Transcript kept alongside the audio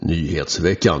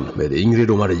Nyhetsveckan med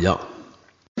Ingrid och Maria.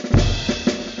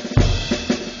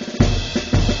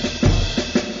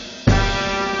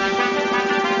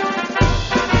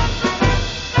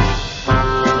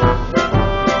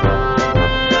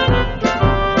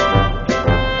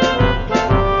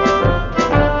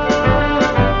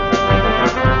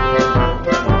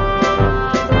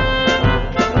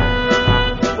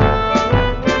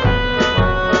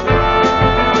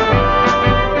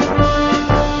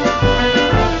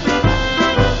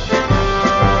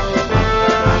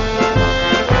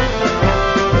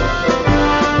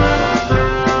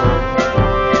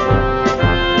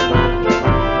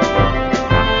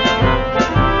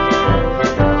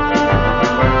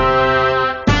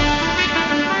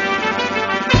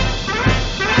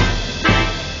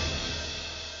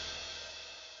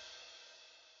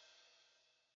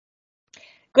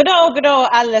 God dag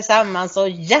allesammans och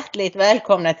hjärtligt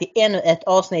välkomna till ännu ett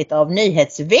avsnitt av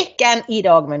Nyhetsveckan,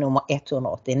 idag med nummer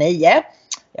 189.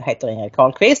 Jag heter Ingrid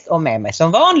Karlqvist och med mig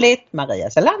som vanligt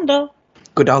Maria Salander.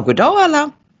 God dag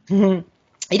alla.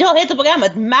 Idag heter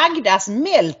programmet Magdas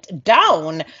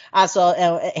meltdown, alltså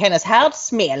hennes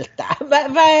härdsmälta.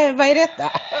 Vad är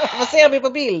detta? Vad ser vi på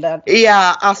bilden?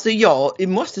 Ja, alltså jag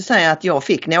måste säga att jag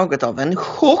fick något av en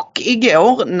chock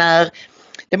igår när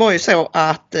det var ju så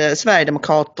att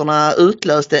Sverigedemokraterna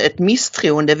utlöste ett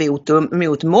misstroendevotum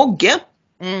mot Mogge.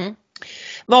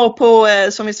 Var på,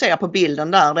 som vi ser på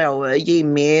bilden där då,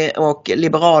 Jimmy och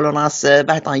Liberalernas,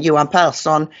 Johan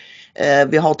Persson,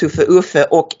 vi har Tuffe Uffe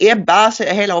och Ebba,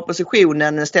 hela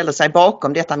oppositionen ställde sig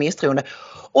bakom detta misstroende.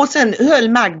 Och sen höll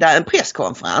Magda en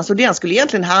presskonferens och den skulle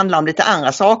egentligen handla om lite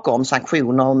andra saker, om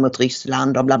sanktioner mot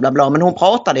Ryssland och bla bla bla, men hon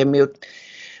pratade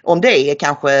om det är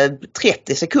kanske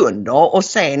 30 sekunder och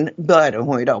sen började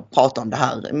hon ju då prata om det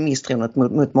här misstroendet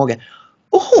mot Mogge.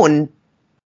 Och hon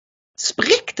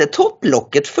spräckte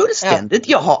topplocket fullständigt.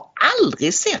 Ja. Jag har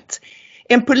aldrig sett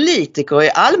en politiker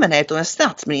i allmänhet och en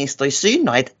statsminister i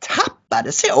synnerhet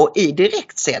tappade så i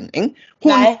direktsändning.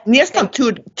 Hon nästan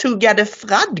tuggade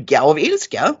fradga av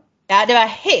ilska. Ja, det var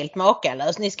helt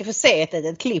makalöst. Ni ska få se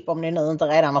ett klipp om ni nu inte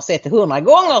redan har sett det 100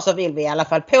 gånger, så vill vi i alla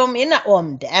fall påminna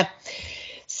om det.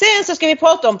 Sen så ska vi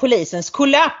prata om polisens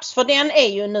kollaps, för den är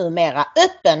ju numera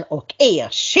öppen och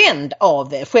erkänd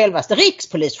av självaste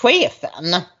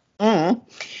rikspolischefen.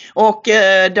 Och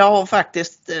det har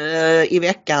faktiskt i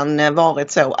veckan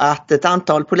varit så att ett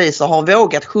antal poliser har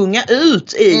vågat sjunga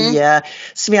ut i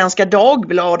Svenska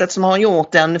Dagbladet, som har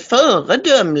gjort en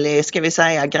föredömlig, ska vi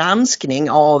säga,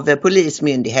 granskning av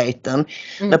polismyndigheten.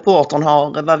 Reportern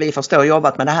har, vad vi förstår,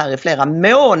 jobbat med det här i flera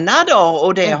månader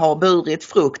och det har burit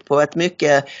frukt på ett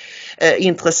mycket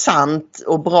intressant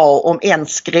och bra, om än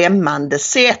skrämmande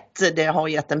sätt. Det har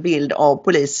gett en bild av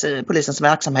polisens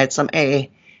verksamhet som är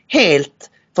helt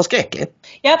förskräcklig.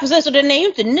 Ja, precis, och den är ju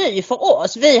inte ny för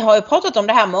oss. Vi har ju pratat om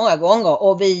det här många gånger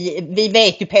och vi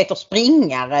vet ju Peter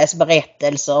Springares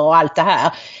berättelser och allt det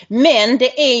här. Men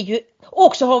det är ju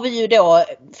också, har vi ju då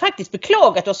faktiskt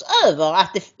beklagat oss över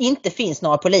att det inte finns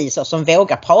några poliser som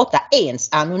vågar prata ens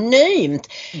anonymt.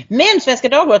 Men Svenska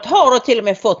Dagbladet har då till och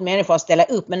med fått människor att ställa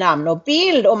upp med namn och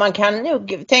bild, och man kan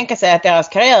nog tänka sig att deras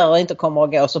karriärer inte kommer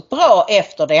att gå så bra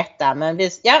efter detta. Men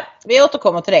vi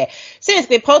återkommer till det. Sen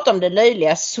ska vi prata om det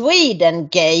löjliga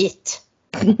Swedengate.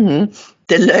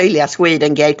 Det löjliga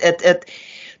Swedengate, ett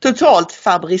totalt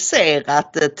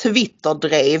fabricerat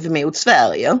Twitter-drev mot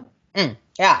Sverige.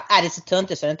 Ja, det är så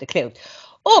töntigt så det är inte klokt.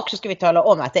 Och så ska vi tala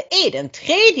om att det är den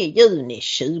 3 juni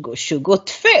 2022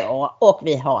 och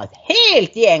vi har ett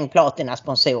helt gäng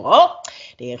platina-sponsorer.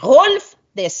 Det är Rolf,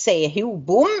 det är C.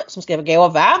 Hobom som skriver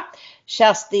gåva.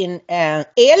 Kerstin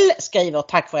L skriver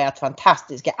tack för ert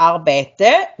fantastiska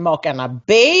arbete. Makarna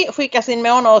B skickar sin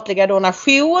månatliga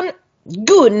donation.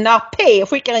 Gunnar P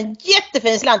skickar en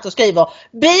jättefin slant och skriver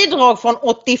bidrag från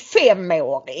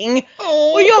 85-åring.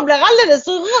 Och jag blir alldeles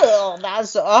rörd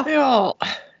alltså.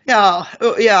 Ja,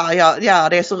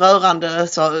 det är så rörande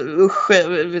så usch.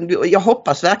 Jag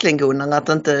hoppas verkligen, Gunnar, att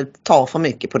det inte tar för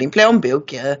mycket på din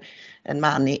plånbok. En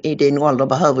man i din ålder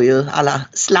behöver ju alla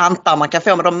slantar man kan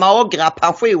få med de magra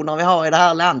pensioner vi har i det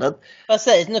här landet.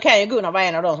 Precis, nu kan ju Gunnar vara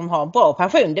en av de som har en bra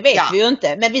pension, det vet vi ju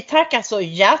inte. Men vi tackar så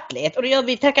hjärtligt, och det gör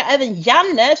vi. Tackar även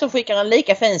Janne som skickar en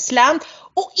lika fin slant.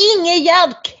 Och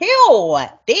Ingegärd K,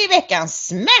 det är veckans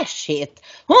smash hit.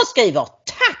 Hon skriver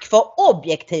tack för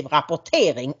objektiv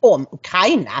rapportering om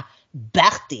Ukraina.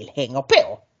 Bertil hänger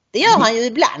på. Det gör han ju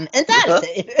ibland, inte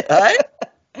alltid.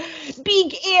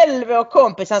 Big L, vår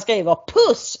kompis, han skriver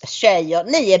puss tjejer,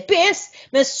 ni är bäst,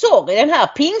 men sorry, den här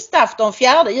pingstafton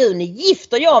 4 juni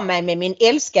gifter jag mig med min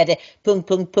älskade ...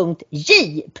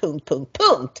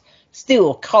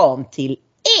 Stor kram till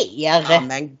er. Ja,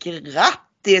 men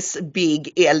grattis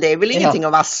Big L, det är väl ingenting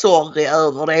att vara sorry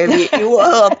över, det är vi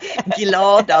oerhört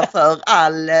glada för.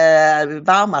 All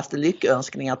varmaste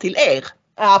lyckönskningar till er.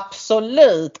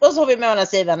 Absolut. Och så har vi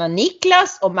månadsgivarna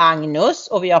Niklas och Magnus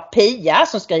och vi har Pia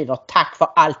som skriver tack för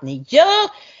allt ni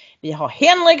gör. Vi har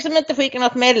Henrik som inte skickar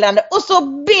något meddelande och så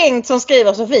Bengt som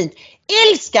skriver så fint.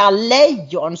 Älskar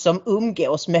lejon som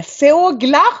umgås med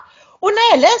fåglar. Och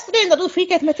när jag läste det när du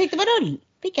skickade mig tänkte vadå?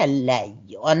 Vilka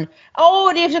lejon?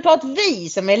 Det är såklart vi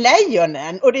som är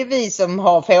lejonen och det är vi som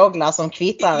har fåglar som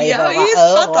kvittrar i våra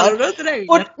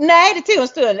öron. Nej, det tog en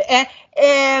stund.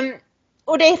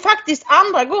 Och det är faktiskt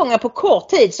andra gången på kort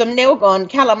tid som någon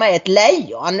kallar mig ett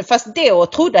lejon. Fast då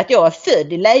trodde att jag är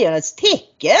född i lejonets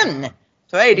tecken.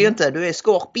 Så är det ju inte. Du är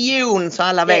skorpion så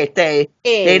alla vet det.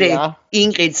 Det är det.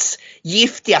 Ingrids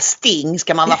giftiga sting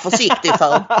ska man vara försiktig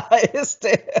för. Just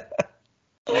det.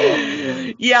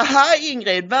 Jaha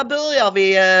Ingrid, vad börjar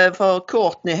vi för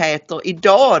kortnyheter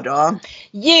idag då?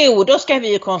 Jo, då ska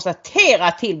vi ju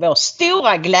konstatera till vår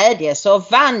stora glädje så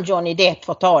vann Johnny Depp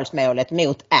förtalsmålet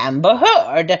mot Amber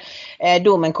Heard.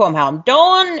 Domen kom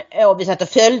häromdagen och vi satt och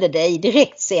följde det i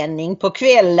direktsändning på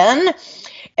kvällen.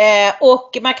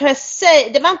 Och man kan säga,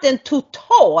 det var inte en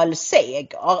total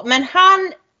seger, men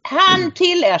han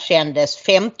tillerkändes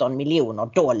 15 miljoner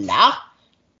dollar.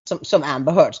 Som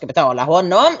Amber Heard ska betala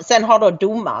honom. Sen har då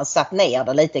domaren satt ner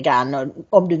det lite grann.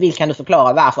 Om du vill kan du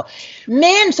förklara varför.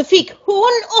 Men så fick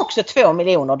hon också 2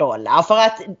 miljoner dollar. För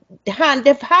att det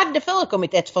hade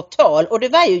förekommit ett förtal. Och det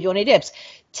var ju Johnny Depps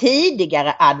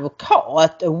tidigare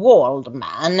advokat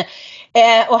Waldman.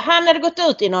 Och han hade gått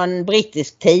ut i någon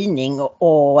brittisk tidning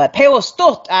och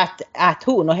påstått att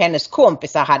hon och hennes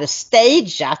kompisar hade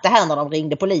stageat det här när de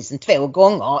ringde polisen 2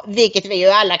 gånger. Vilket vi ju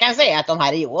alla kan säga att de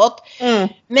hade gjort.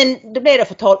 Men då blev det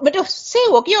förtal. Men då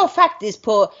såg jag faktiskt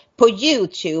på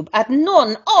YouTube att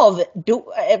någon av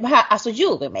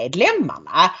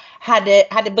jurymedlemmarna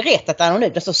hade berättat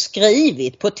anonymt, alltså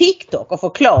skrivit på TikTok och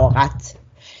förklarat.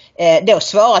 Då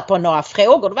svarat på några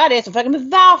frågor. Det var det som frågade, men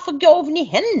varför gav ni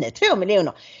henne 2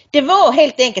 miljoner? Det var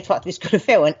helt enkelt för att vi skulle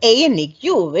få en enig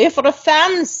jury. För det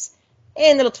fanns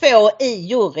 1 eller 2 i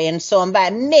juryn som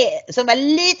var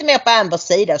lite mer på Ambers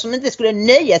sida. Som inte skulle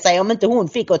nöja sig om inte hon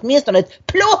fick åtminstone ett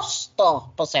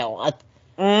plåster på såret.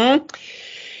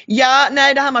 Ja,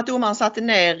 nej, det här med att domaren satte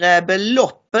ner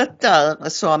beloppet där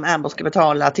som Amber ska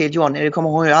betala till Johnny, det kommer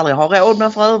hon ju aldrig ha råd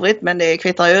med för övrigt, men det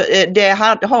kvittar ju. Det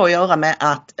har att göra med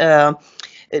att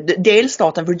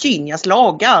delstaten Virginias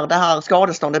lagar, det här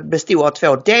skadeståndet bestod av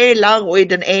 2 delar och i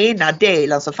den ena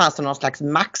delen så fanns det någon slags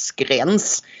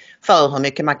maxgräns för hur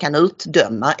mycket man kan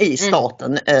utdöma i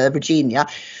staten Virginia.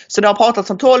 Så det har pratats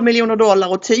om 12 miljoner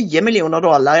dollar och 10 miljoner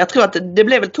dollar. Jag tror att det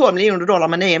blev väl 12 miljoner dollar,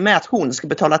 men i och med att hon ska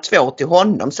betala 2 till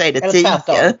honom så är det 10.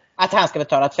 Att han ska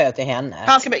betala 2 till henne.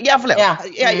 Ja,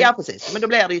 precis. Men då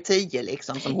blir det ju 10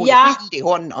 liksom som hon är skyldig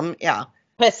honom. Ja.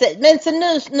 Precis, men så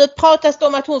nu pratas det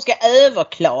om att hon ska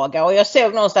överklaga och jag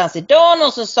såg någonstans idag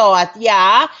någon som sa att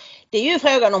det är ju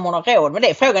frågan om hon har råd med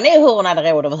det. Frågan är hur hon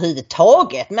hade råd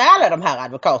överhuvudtaget med alla de här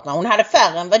advokaterna. Hon hade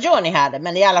färre än vad Johnny hade,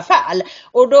 men i alla fall.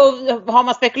 Och då har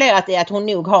man spekulerat i att hon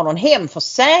nog har någon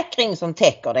hemförsäkring som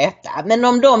täcker detta. Men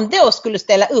om de då skulle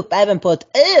ställa upp även på ett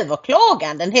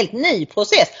överklagande, en helt ny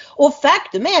process. Och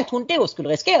faktum är att hon då skulle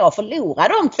riskera att förlora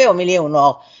de 2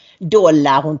 miljoner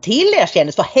dollar hon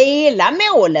tillerkändes. För hela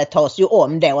målet tas ju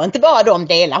om då, inte bara de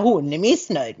delar hon är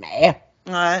missnöjd med.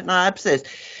 Nej, precis.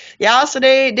 Ja, så det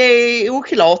är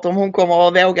oklart om hon kommer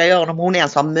att våga göra det, om hon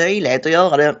ens har möjlighet att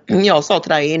göra det. Jag sa till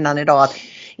dig innan idag att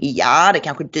det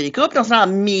kanske dyker upp någon sån här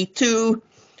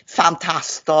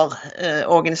MeToo-fantaster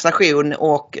organisation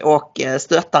och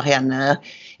stöttar henne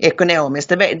ekonomiskt.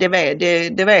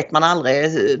 Det vet man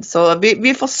aldrig. Så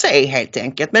vi får se helt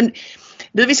enkelt. Men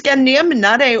vi ska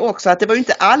nämna det också att det var ju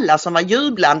inte alla som var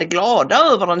jublande glada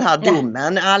över den här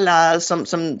domen. Alla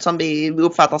som vi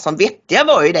uppfattar som vettiga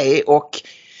var ju det och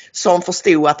som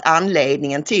förstod att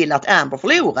anledningen till att Amber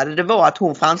förlorade det var att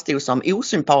hon framstod som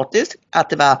osympatisk, att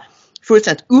det var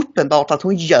fullständigt uppenbart att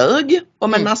hon ljög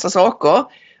om en massa saker.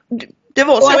 Det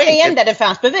var så och att enkelt. Det enda det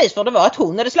fanns bevis för det var att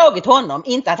hon hade slagit honom,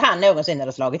 inte att han någonsin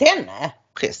hade slagit henne.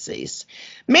 Precis.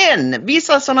 Men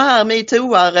vissa sådana här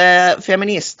MeTooare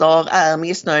feminister är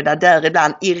missnöjda,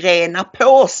 däribland Irena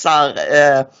Påsar,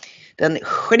 den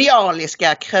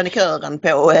genialiska krönikören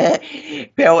på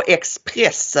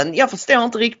Expressen. Jag förstår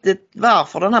inte riktigt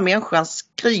varför den här människan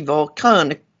skriver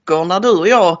krönikor. När du och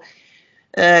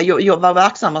jag var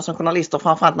verksamma som journalister,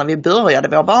 framförallt när vi började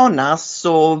vår bana,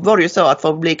 så var det ju så att för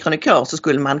att bli krönikör så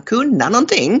skulle man kunna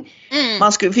någonting.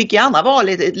 Man fick gärna vara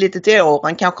lite till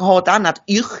åren, kanske ha ett annat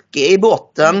yrke i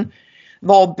botten.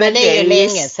 var det är ju länge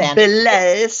sedan.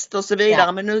 beläst och så vidare.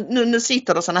 Ja. Men nu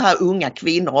sitter det såna här unga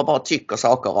kvinnor och bara tycker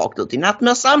saker rakt ut i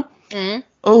nattmössan.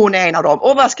 Och hon är en av dem.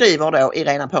 Och vad skriver då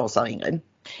Irena på så, Ingrid?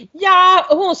 Ja,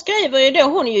 hon skriver ju då,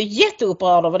 hon är ju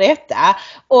jätteupprörd över detta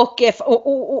och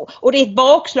det är ett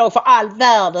bakslag för all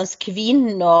världens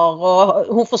kvinnor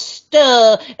och hon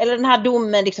förstör, eller den här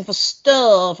domen liksom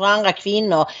förstör för andra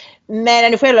kvinnor.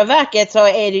 Men i själva verket så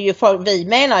är det ju, vi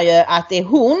menar ju att det är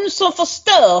hon som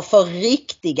förstör för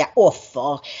riktiga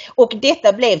offer. Och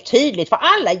detta blev tydligt för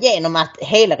alla genom att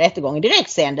hela rättegången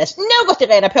direkt sändes. Något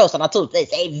Irena på sig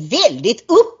naturligtvis är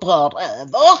väldigt upprörd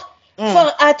över.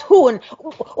 För att hon,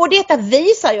 och detta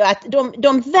visar ju att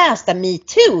de värsta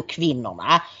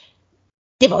MeToo-kvinnorna,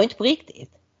 det var ju inte på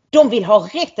riktigt. De vill ha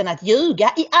rätten att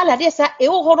ljuga. I alla dessa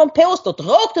år har de påstått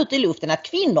rakt ut i luften att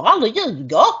kvinnor aldrig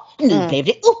ljuger. Nu blev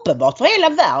det uppenbart för hela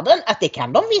världen att det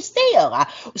kan de visst göra.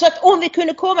 Så att om vi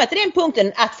kunde komma till den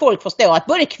punkten att folk förstår att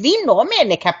både kvinnor och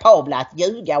män är kapabla att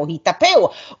ljuga och hitta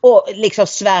på och liksom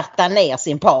svärta ner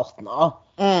sin partner.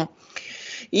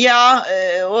 Ja,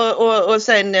 och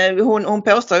sen hon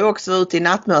påstår ju också ut i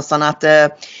nattmössan att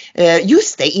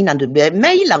just det, innan du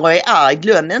mejlar och är arg,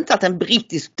 glöm inte att en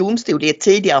brittisk domstol i ett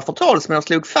tidigare förtalsmål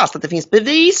slog fast att det finns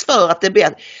bevis för att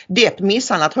Depp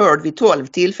misshandlat Heard vid 12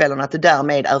 tillfällen, att det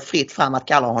därmed är fritt fram att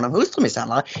kalla honom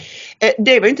hustrumisshandlare.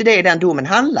 Det var ju inte det den domen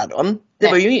handlade om. Det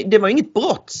var ju inget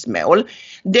brottsmål.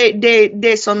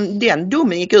 Det som den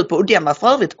domen gick ut på, och den var för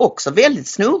övrigt också väldigt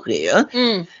snurrig.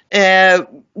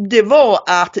 Det var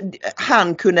att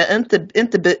han kunde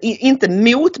inte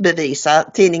motbevisa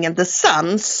tidningen The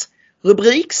Suns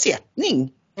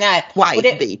rubriksättning. Nej,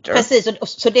 Whitebeater. Precis,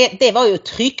 så det var ju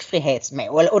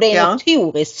tryckfrihetsmål och det är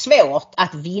notoriskt svårt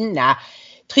att vinna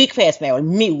tryckfrihetsmål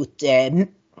mot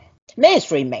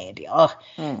mainstream medier.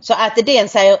 Så att den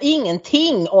säger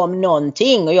ingenting om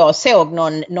någonting, och jag såg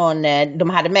någon de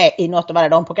hade med i något av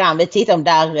de program vi tittade om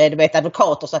där du vet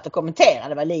advokater satt och kommenterade,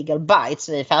 det var Legal Bites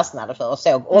vi fastnade för och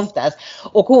såg oftast,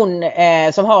 och hon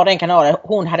som har den kanalen,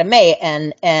 hon hade med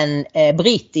en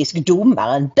brittisk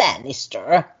domare, en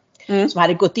Bannister, som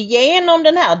hade gått igenom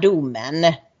den här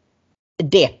domen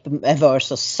Depp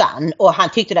versus Sun, och han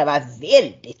tyckte det var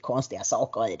väldigt konstiga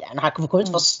saker i den. Han kunde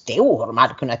inte förstå hur de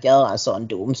hade kunnat göra en sån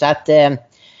dom. Så att men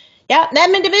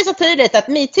det visar tydligt att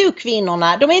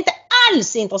MeToo-kvinnorna, de är inte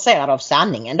alls intresserade av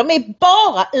sanningen. De är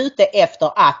bara ute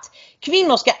efter att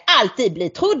kvinnor ska alltid bli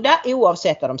trodda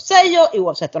oavsett vad de säger,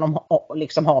 oavsett om de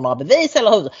liksom har några bevis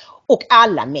eller hur. Och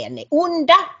alla män är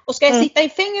onda och ska sitta i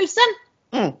fängelsen.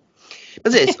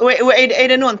 Precis, och är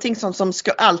det någonting som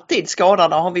alltid skadar,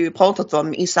 det har vi ju pratat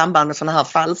om i samband med sådana här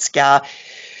falska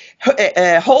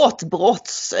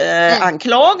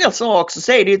hatbrottsanklagelser också,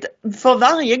 så är det för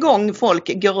varje gång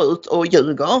folk går ut och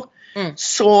ljuger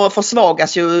så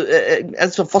försvaras ju,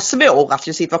 alltså försvåras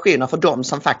ju situationen för de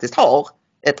som faktiskt har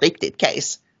ett riktigt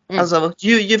case. Alltså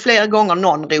ju fler gånger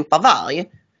någon ropar varg,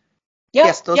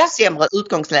 desto sämre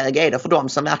utgångsläge är det för de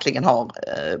som verkligen har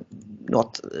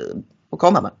något att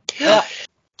komma med. Ja.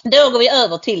 Då går vi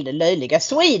över till det löjliga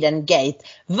Swedengate.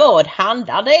 Vad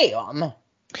handlar det om?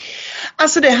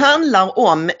 Alltså det handlar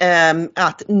om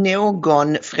att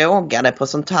någon frågade på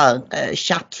sånt här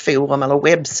chattforum eller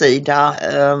webbsida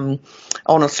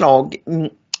av något slag: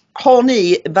 har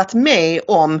ni varit med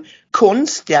om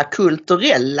konstiga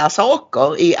kulturella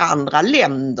saker i andra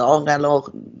länder, eller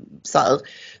så här,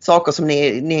 saker som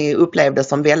ni upplevde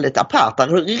som väldigt aparta?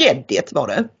 Reddit var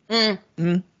det.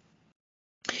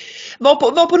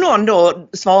 Varpå någon då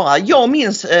svarar: jag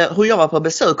minns hur jag var på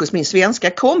besök hos min svenska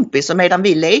kompis, och medan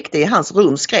vi lekte i hans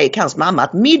rum skrek hans mamma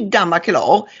att middagen var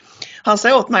klar. Han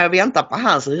sa åt mig att vänta på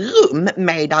hans rum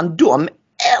medan de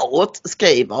åt,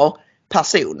 skriver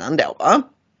personen då, va?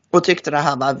 Och tyckte det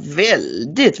här var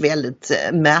väldigt, väldigt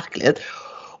märkligt.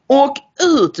 Och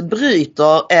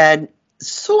utbryter en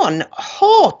sån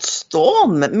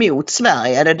hatstorm mot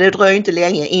Sverige. Det dröjer inte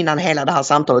länge innan hela det här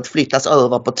samtalet flyttas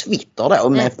över på Twitter då,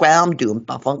 med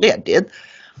skärmdumpar från Reddit.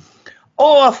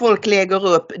 Och folk lägger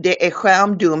upp, det är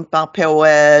skärmdumpar på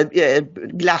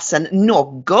glassen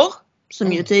Nogger,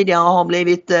 som ju tidigare har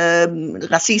blivit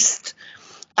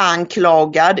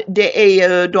rasistanklagad. Det är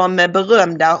ju de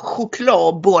berömda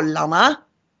chokladbollarna,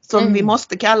 som vi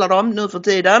måste kalla dem nu för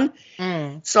tiden,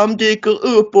 som dyker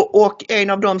upp, och en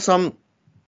av dem som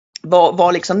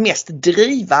var liksom mest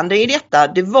drivande i detta,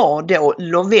 det var då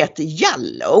Lovette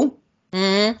Jallow.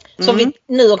 Som vi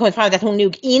nu har kommit fram till att hon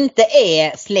nog inte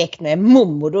är släkt med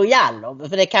Momodou Jallow,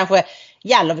 för det kanske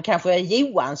Jallow kanske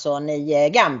Johansson i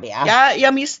Gambia. Ja,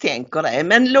 jag misstänker det.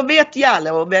 Men Lovette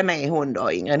Jallow, vem är hon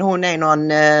då, Ingrid? Hon är någon,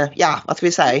 vad ska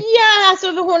vi säga? Ja, alltså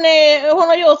hon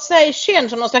har gjort sig känd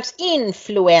som någon slags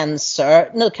influencer.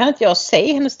 Nu kan inte jag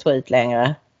se hennes tweet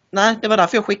längre. Nej, det var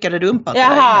därför jag skickade dumpat till dig.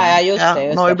 Jaha, ja, just det.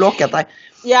 Hon har ju blockat dig.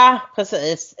 Ja,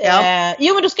 precis. Ja.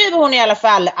 Men då skriver hon i alla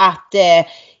fall att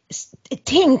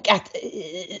tänk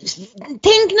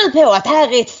nu på att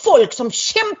här är ett folk som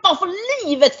kämpar för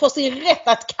livet för sin rätt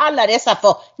att kalla dessa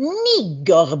för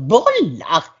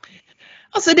niggerbollar.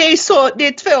 Alltså det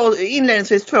är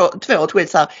inledningsvis två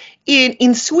tweets här.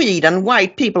 In Sweden,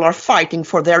 white people are fighting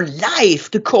for their life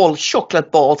to call chocolate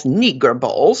balls nigger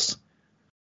balls.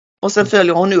 Och sen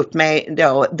följer hon upp med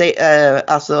då,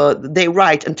 they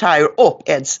write entire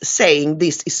op-eds saying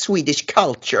this is Swedish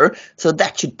culture, so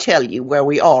that should tell you where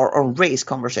we are on race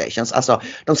conversations. Alltså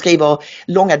de skriver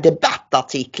långa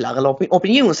debattartiklar eller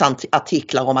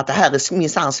opinionsartiklar om att det här är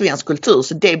minsann svensk kultur,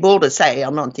 så det borde säga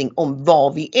någonting om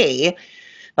var vi är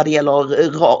vad det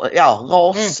gäller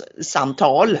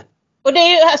rassamtal. Och det är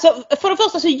ju, alltså, för det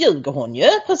första så ljuger hon ju,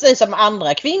 precis som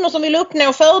andra kvinnor som vill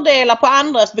uppnå fördelar på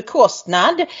andras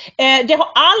bekostnad. Det har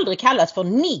aldrig kallats för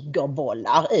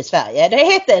niggerbollar i Sverige. Det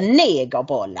hette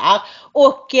negerbollar.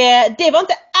 Och det var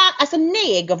inte, alltså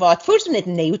neger var ett fullständigt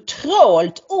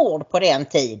neutralt ord på den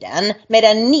tiden.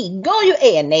 Medan nigger ju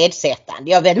är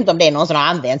nedsättande. Jag vet inte om det är någon som har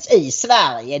använts i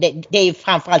Sverige. Det är ju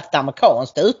framförallt ett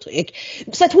amerikanskt uttryck.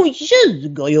 Så att hon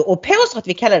ljuger ju och påstår att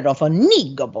vi kallade dem för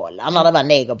niggerbollar när det var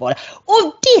negerbollar.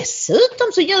 Och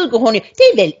dessutom så ljuger hon ju. Det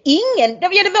är väl ingen, det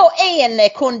var en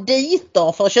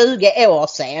konditor för 20 år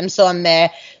sedan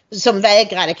som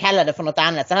vägrade kalla det för något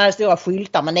annat. Så han hade stora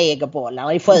skyltar med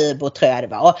negerbollar i Sjöbo tror jag det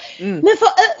var. Men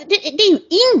det är ju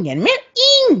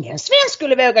ingen svensk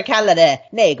skulle våga kalla det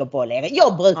negerbollar.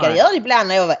 Jag brukade göra det ibland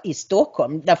när jag var i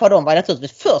Stockholm. Därför de var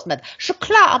naturligtvis först med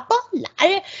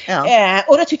chokladbollar. Ja.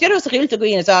 Och då tyckte jag det var så roligt att gå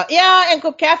in och säga en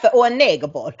kopp kaffe och en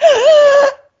negerboll.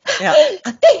 Ja.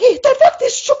 Det heter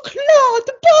faktiskt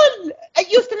chokladboll.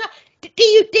 Just den här, det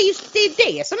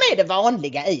är det som är det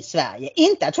vanliga i Sverige.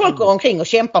 Inte att folk går omkring och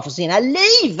kämpar för sina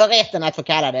liv för rätten att få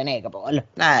kalla det en negerboll.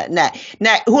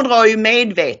 Nej, hon drar ju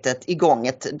medvetet igång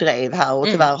ett drev här och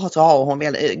tyvärr så har hon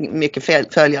väldigt mycket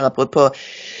följare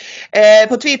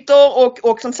på Twitter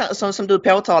och som du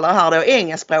påtalar här då,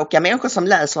 engelskspråkiga människor som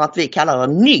läser att vi kallar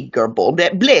det niggerboll.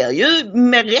 Det blir ju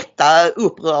med rätta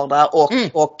upprörda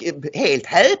och helt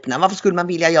häpna. Varför skulle man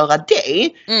vilja göra det?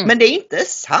 Men det är inte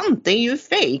sant, det är ju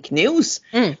fake news.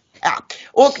 Ja.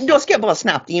 Och då ska jag bara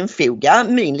snabbt infoga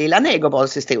min lilla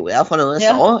negerbollshistoria från USA.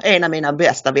 Ja. En av mina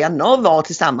bästa vänner var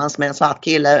tillsammans med en svart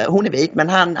kille, hon är vit men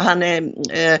han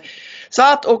är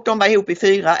svart och de var ihop i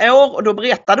 4 år och då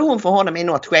berättade hon för honom i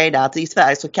något skede att i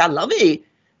Sverige så kallar vi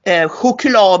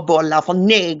chokladbollar för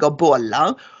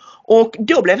negerbollar och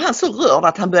då blev han så rörd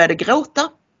att han började gråta.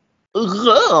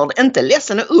 Rörd, inte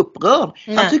ledsen och upprörd.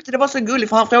 Han tyckte det var så gulligt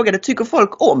för han frågade, tycker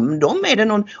folk om dem? Är det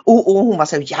någon? Och hon var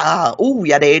så,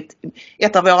 det är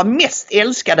ett av våra mest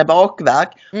älskade bakverk.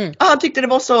 Han tyckte det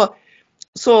var så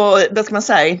vad ska man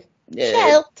säga?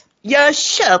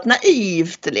 Kärt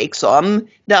naivt liksom.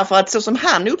 Därför att så som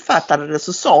han uppfattade det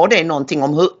så sa det någonting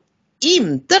om hur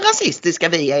inte rasistiska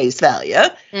vi är i Sverige.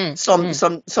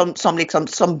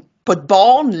 Som på ett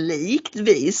barnlikt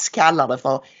vis kallar det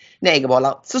för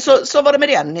negerbollar. Så var det med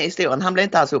den historien. Han blev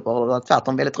inte alls upprörd,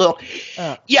 tvärtom väldigt rörd.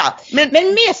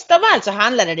 Men mest av allt så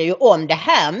handlade det ju om det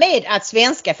här med att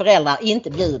svenska föräldrar inte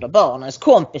bjuder barnens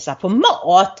kompisar på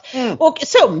mat. Och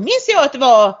så minns jag att det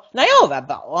var när jag var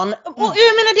barn. Och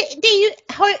jag menar, det är ju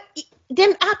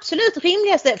den absolut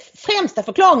rimligaste främsta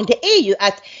förklaringen det är ju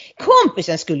att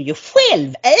kompisen skulle ju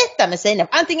själv äta med sina.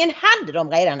 Antingen hade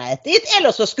de redan ätit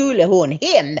eller så skulle hon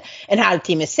hem en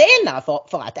halvtimme senare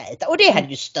för att äta. Och det hade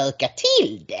ju stökat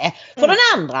till det för den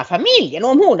andra familjen.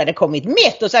 Om hon hade kommit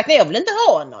mätt och sagt nej jag vill inte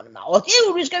ha någon mat.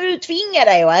 Jo du ska ju tvinga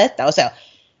dig att äta och så.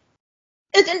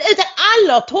 Utan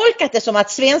alla har tolkat det som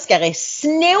att svenskar är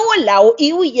snåla och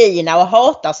ogina och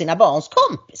hatar sina barns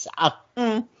kompisar.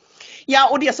 Ja,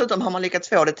 och dessutom har man lyckats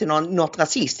få det till något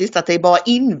rasistiskt, att det är bara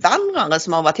invandrare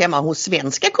som har varit hemma hos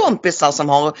svenska kompisar som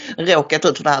har råkat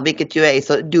ut för det här, vilket ju är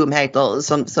så dumheter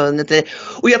som inte.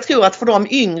 Och jag tror att för de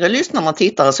yngre lyssnarna och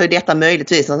tittare så är detta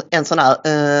möjligtvis en sån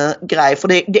här grej, för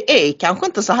det är kanske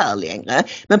inte så här längre.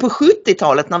 Men på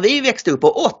 70-talet när vi växte upp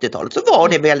på 80-talet så var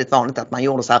det väldigt vanligt att man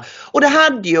gjorde så här. Och det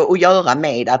hade ju att göra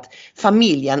med att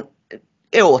familjen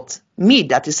åt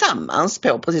middag tillsammans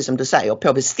på, precis som du säger,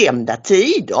 på bestämda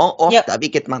tider ofta,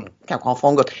 vilket man kanske har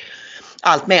frångått.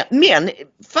 allt mer. Men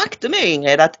faktum är,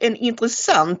 Ingrid, att en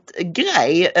intressant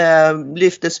grej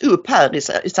lyftes upp här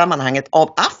i sammanhanget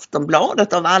av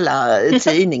Aftonbladet av alla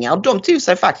tidningar. De tog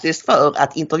sig faktiskt för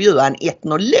att intervjua en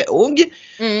etnolog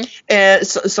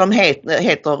som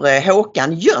heter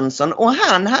Håkan Jönsson, och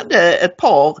han hade ett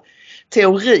par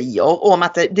teorier om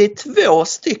att det är 2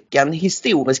 stycken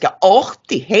historiska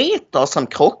artigheter som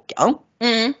krockar.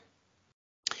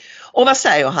 Och vad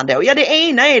säger han då? Ja, det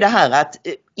ena är det här att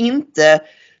inte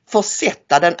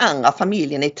försätta den andra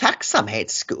familjen i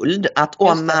tacksamhetsskuld. Att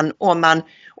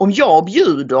om jag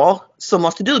bjuder så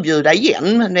måste du bjuda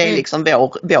igen. Det är liksom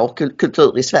vår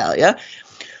kultur i Sverige.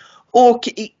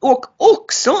 Och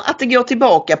också att det går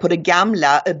tillbaka på det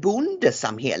gamla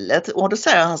bondesamhället. Och då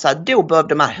säger han så här, då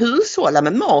behövde man hushålla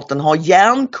med maten, ha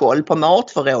järnkoll på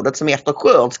matförrådet som efter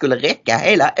skörd skulle räcka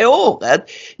hela året.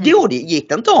 Då gick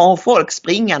det inte att ha folk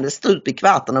springande stup i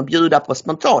kvarten och bjuda på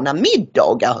spontana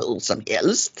middagar hur som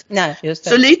helst. Nej, just det.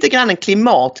 Så lite grann en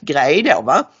klimatgrej då,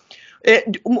 va?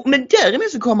 Men därmed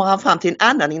så kommer han fram till en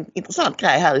annan intressant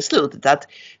grej här i slutet, att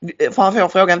för han får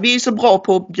frågan, vi är så bra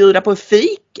på att bjuda på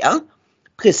fika.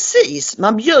 Precis,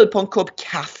 man bjöd på en kopp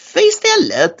kaffe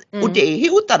istället och det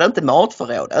hotade inte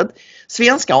matförrådet.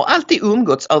 Svenskar har alltid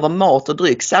umgåtts över mat och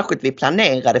dryck, särskilt vid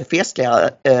planerade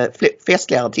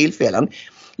festligare tillfällen.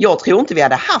 Jag tror inte vi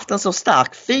hade haft en så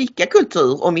stark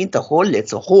fikakultur om vi inte hållit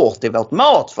så hårt i vårt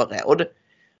matförråd.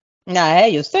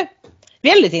 Nej, just det.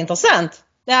 Väldigt intressant.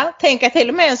 Ja, tänk att till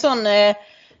och med en sån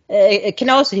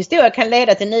knasig historia kan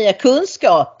leda till nya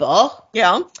kunskaper.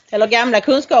 Ja. Eller gamla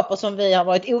kunskaper som vi har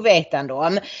varit ovetande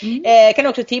om. Kan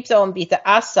också tipsa om Bitte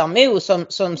Assarmo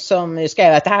som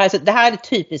skrev att det här är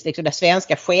typiskt liksom det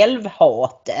svenska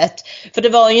självhatet. För det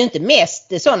var ju inte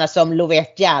mest sådana som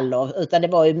Lovette Jallow, utan det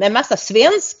var ju en massa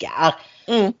svenskar.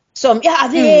 Som,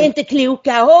 det är inte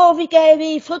kloka. Vilka är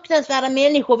vi fruktansvärda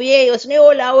människor. Vi är och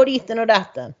snåla och ditten och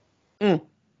datten.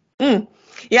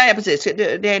 Ja, precis.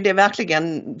 Det är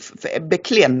verkligen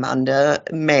beklämmande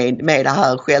med det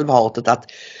här självhatet, att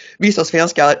vissa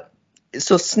svenskar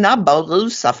så snabba och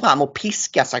rusa fram och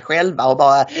piska sig själva och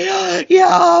bara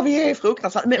vi är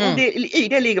fruktansvärda. Men i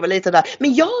det ligger väl lite där.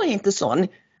 Men jag är inte sån.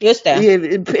 Just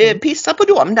det. Pissa på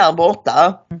dem där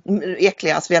borta,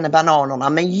 äckliga svennebananerna,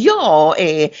 men jag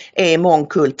är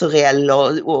mångkulturell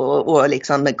och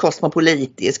liksom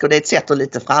kosmopolitisk, och det är ett sätt att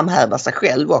lite framhäva sig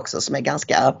själv också som är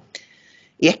ganska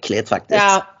äckligt faktiskt.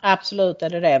 Ja, absolut är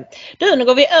det. Du, nu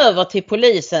går vi över till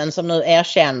polisen som nu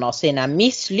erkänner sina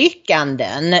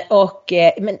misslyckanden,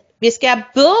 men vi ska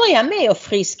börja med att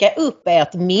friska upp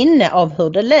ert minne av hur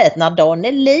det lät när Dan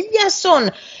Eliasson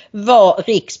var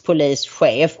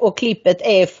rikspolischef, och klippet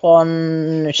är från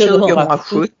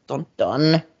 2017.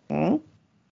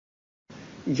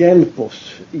 Hjälp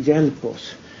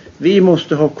oss. Vi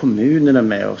måste ha kommunerna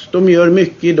med oss. De gör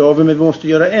mycket idag, men vi måste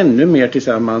göra ännu mer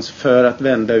tillsammans för att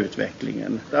vända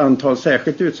utvecklingen. Antal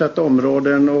särskilt utsatta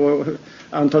områden och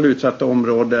antal utsatta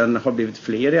områden har blivit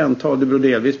fler i antal. Det beror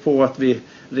delvis på att vi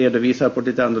redovisar på ett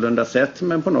lite annorlunda sätt,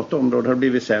 men på något område har det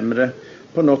blivit sämre.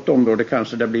 På något område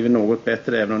kanske det har blivit något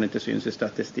bättre, även om det inte syns i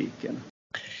statistiken.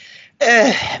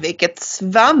 Vilket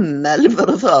svammel för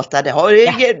det första.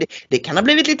 Det kan ha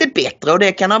blivit lite bättre och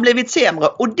det kan ha blivit sämre,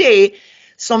 och det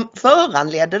som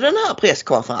föranledde den här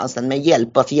presskonferensen med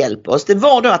hjälp oss, det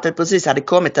var då att det precis hade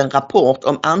kommit en rapport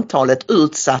om antalet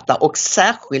utsatta och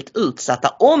särskilt utsatta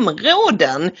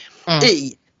områden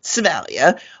i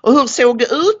Sverige. Och hur såg det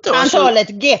ut då?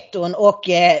 Antalet getton och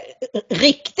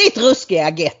riktigt ruskiga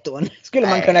getton skulle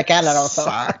man kunna kalla dem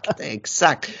för.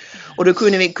 Exakt. Och då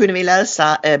kunde vi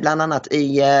läsa bland annat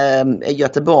i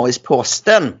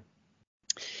Göteborgs-Posten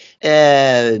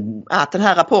att den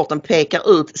här rapporten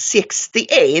pekar ut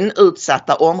 61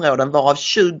 utsatta områden, varav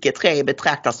 23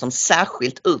 betraktas som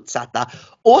särskilt utsatta.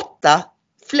 8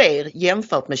 fler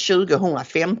jämfört med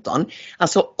 2015.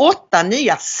 Alltså 8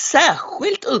 nya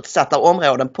särskilt utsatta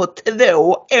områden på 2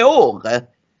 år.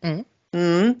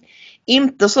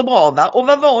 Inte så bra, va? Och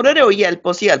vad var det då, hjälp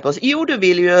oss? Jo,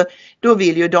 då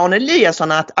vill ju Dan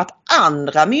Eliasson att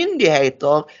andra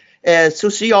myndigheter,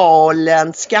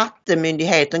 socialen,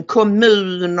 skattemyndigheten,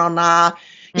 kommunerna,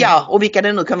 och vilka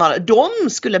det nu kan vara, de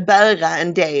skulle bära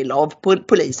en del av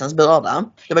polisens börda.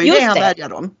 Det var ju det han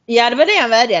vädjade om. Ja, det var det han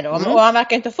vädjade om, och han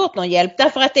verkar inte ha fått någon hjälp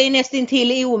därför att det är nästan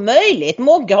till omöjligt.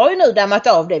 Mogge har ju nu dammat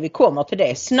av det, vi kommer till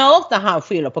det snart när han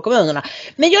skyller på kommunerna.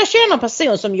 Men jag känner en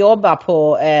person som jobbar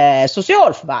på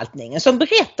socialförvaltningen som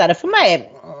berättade för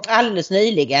mig alldeles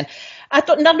nyligen att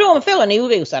när de får en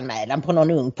orosanmälan på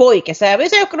någon ung pojke så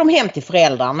åker de hem till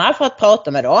föräldrarna för att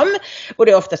prata med dem, och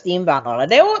det är oftast invandrare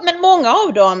då, men många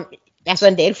av dem Alltså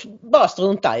en del bara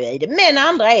struntar ju i det. Men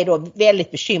andra är då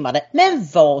väldigt bekymrade. Men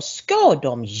vad ska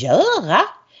de göra?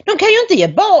 De kan ju inte ge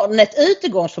barnet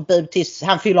utegångsförbud tills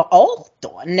han fyller 18.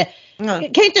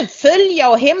 Kan ju inte följa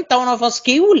och hämta honom från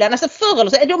skolan. Alltså förr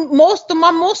eller så,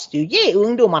 man måste ju ge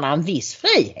ungdomarna en viss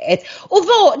frihet. Och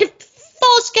vad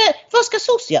ska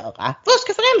SOS göra? Vad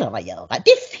ska föräldrarna göra?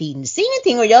 Det finns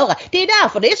ingenting att göra. Det är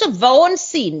därför det är så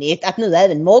vansinnigt att nu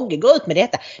även Mogge går ut med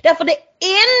detta. Därför det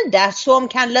enda som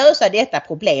kan lösa detta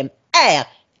problem är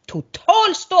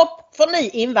totalstopp för ny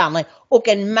invandring och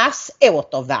en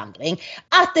massåtervandring.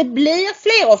 Att det blir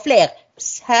fler och fler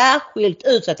särskilt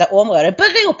utsatta områden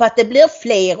beror på att det blir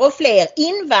fler och fler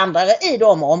invandrare i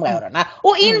de områdena.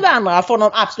 Och invandrare från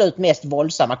de absolut mest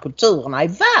våldsamma kulturerna i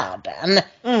världen.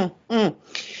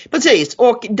 Precis,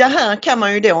 och det här kan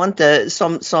man ju då inte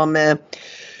som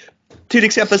till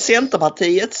exempel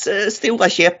Centerpartiets stora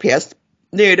käpphäst.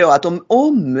 Det är ju då att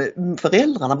om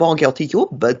föräldrarna bara går till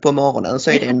jobbet på morgonen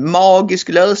så är det en magisk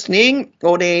lösning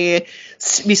och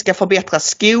vi ska förbättra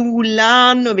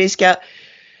skolan och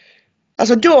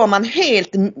alltså då har man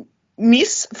helt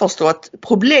missförstått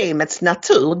problemets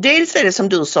natur. Dels är det som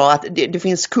du sa att det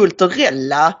finns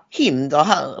kulturella hinder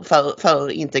här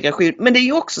för integration, men det är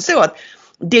ju också så att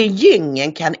det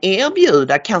gängen kan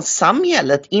erbjuda kan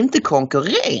samhället inte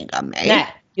konkurrera med. Nej.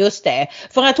 Just det.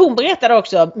 För att hon berättade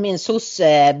också, min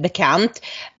bekant,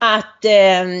 att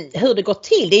hur det går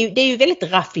till. Det är ju väldigt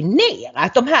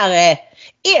raffinerat. De här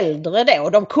äldre då,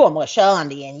 de kommer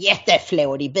körande i en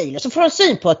jätteflådig bil och så får de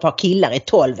syn på ett par killar i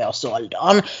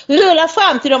 12-årsåldern. Rullar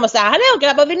fram till dem och säger: hallå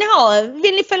grabbar,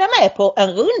 vill ni följa med på en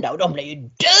runda? Och de blir ju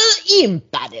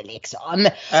döimpade liksom.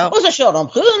 Ja. Och så kör de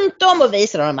runt dem och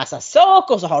visar dem en massa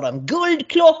saker. Och så har de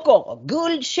guldklockor och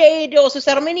guldkedjor. Och så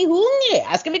säger de: är ni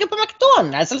hungriga? Ska vi gå på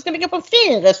McDonald's eller ska vi gå på en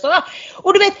fin restaurang?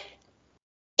 Och du vet,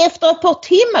 efter ett par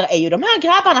timmar är ju de här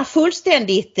grabbarna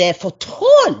fullständigt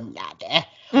förtrollade.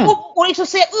 Och liksom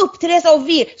ser upp till dessa och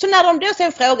vill. Så när de då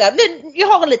sen frågar: jag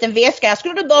har en liten väska,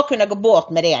 skulle du bara kunna gå bort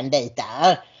med den dit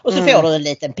där? Och så får du en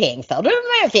liten peng för. Då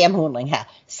är det 500 här.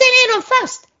 Sen är de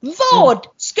fast. Vad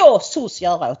ska SOS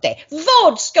göra åt det?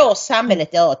 Vad ska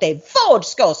samhället göra åt det? Vad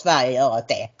ska Sverige göra åt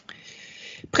det?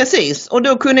 Precis, och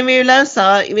då kunde vi ju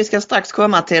läsa, vi ska strax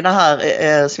komma till det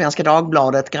här Svenska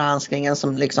Dagbladet granskningen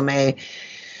som liksom är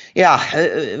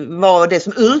var det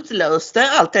som utlöste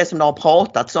allt det som det har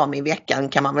pratats om i veckan,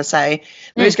 kan man väl säga.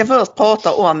 Men vi ska först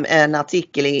prata om en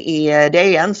artikel i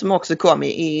DN som också kom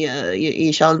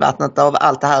i kölvattnet av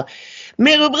allt det här.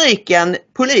 Med rubriken: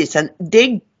 polisen,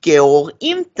 det går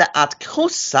inte att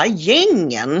krossa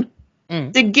gängen.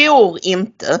 Det går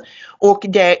inte, och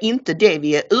det är inte det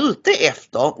vi är ute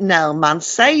efter. När man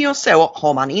säger så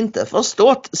har man inte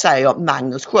förstått, säger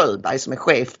Magnus Sjöberg som är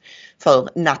chef för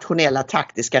Nationella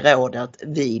taktiska rådet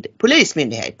vid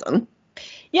Polismyndigheten.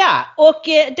 Ja, och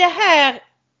det här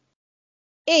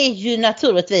är ju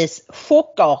naturligtvis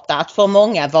chockartat för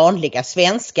många vanliga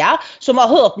svenskar som har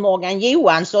hört Morgan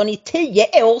Johansson i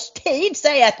 10 års tid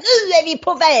säga att nu är vi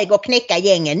på väg att knäcka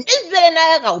gängen, nu är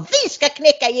det nära och vi ska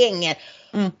knäcka gängen.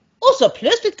 Och så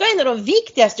plötsligt går en av de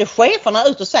viktigaste cheferna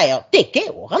ut och säger: det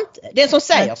går inte. Den som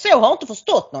säger så har inte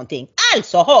förstått någonting.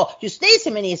 Alltså har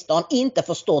justitieministern inte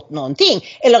förstått någonting.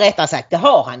 Eller rättare sagt, det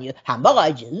har han ju. Han bara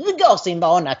ljuger sin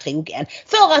vana trogen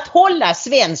för att hålla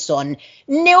Svensson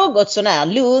något sånär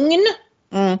lugn.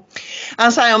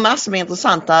 Han säger massor med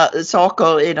intressanta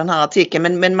saker i den här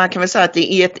artikeln, men man kan väl säga att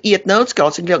i ett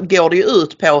nötskal så går det ju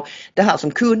ut på det här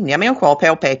som kunniga människor har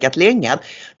påpekat länge, att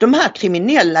de här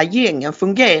kriminella gängen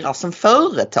fungerar som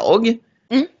företag.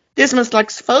 Det är som en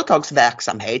slags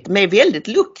företagsverksamhet med väldigt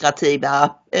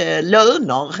lukrativa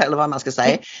löner, eller vad man ska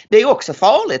säga. Det är också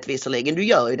farligt visserligen, du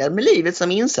gör ju det med livet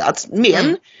som insats,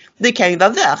 men det kan ju vara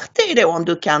värt det då om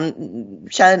du kan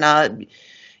tjäna.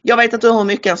 Jag vet inte hur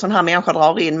mycket en sån här människa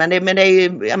drar in, men det är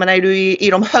ju, jag menar, är du i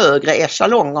de högre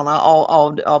echelongerna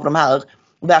av de här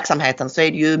verksamheten så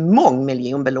är det ju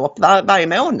mångmiljonbelopp varje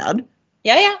månad.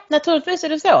 Ja, naturligtvis är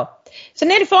det så.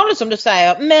 Sen är det farligt som du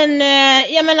säger, men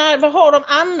jag menar, vad har de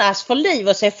annars för liv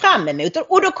att se fram emot?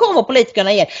 Och då kommer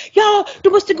politikerna igen. Ja, du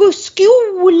måste gå i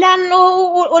skolan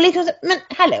och liksom, men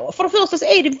hallå, för det första så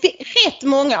är det rätt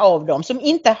många av dem som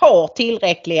inte har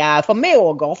tillräckliga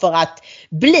förmågor för att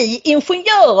bli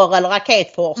ingenjörer eller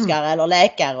raketforskare eller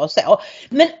läkare och så.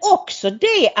 Men också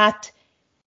det att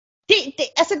det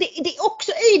är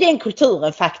också i den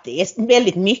kulturen faktiskt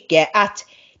väldigt mycket att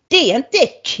det är inte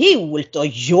coolt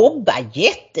att jobba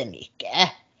jättemycket.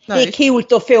 Nej. Det är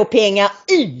coolt att få pengar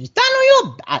utan att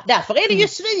jobba. Därför är det ju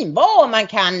svinbra om man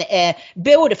kan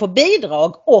både få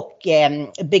bidrag och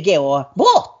begå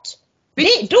brott.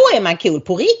 Då är man cool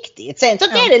på riktigt. Sen så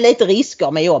är det lite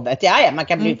risker med jobbet. Ja, man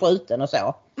kan bli skjuten och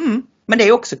så. Men det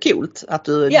är också coolt att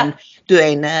du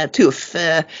är en tuff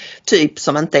typ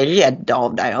som inte är rädd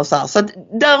av dig och så här. Så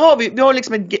där har vi har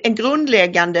liksom en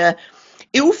grundläggande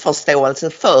oförståelse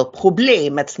för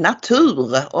problemets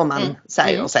natur, om man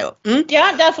säger så.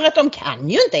 Ja, därför att de kan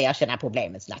ju inte erkänna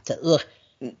problemets natur.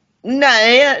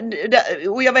 Nej,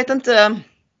 och jag vet inte.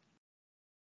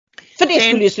 För det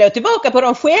skulle ju slå tillbaka på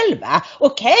dem själva.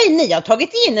 Okej, ni har tagit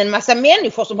in en massa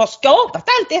människor som har skapat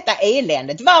allt detta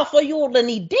eländet. Varför gjorde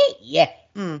ni det?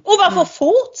 Och varför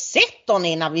fortsätter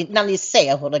ni när ni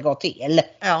ser hur det går till?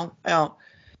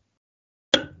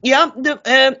 Ja,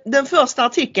 den första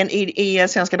artikeln i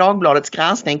Svenska Dagbladets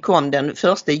granskning kom den 1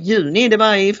 juni, det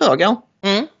var i förrgår.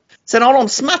 Sen har de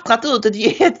smattrat ut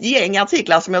ett gäng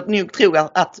artiklar som jag nog tror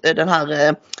att den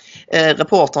här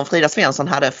reportern Frida Svensson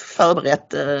hade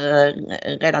förberett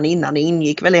redan innan. Det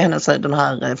ingick väl i hennes den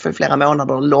här för flera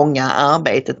månader långa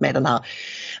arbetet med den här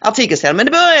artikelserien. Men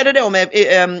det började då med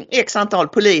x antal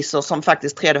poliser som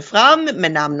faktiskt trädde fram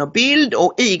med namn och bild,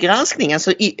 och i granskningen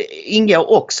så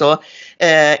ingår också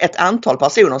ett antal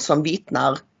personer som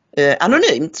vittnar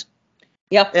anonymt.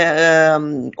 Ja.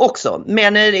 Också.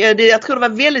 Men jag tror det var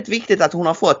väldigt viktigt att hon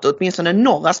har fått åtminstone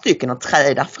några stycken att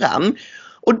träda fram.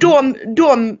 Och de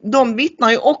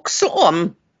vittnar ju också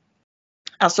om,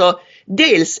 alltså,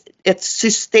 dels ett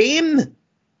systemfel.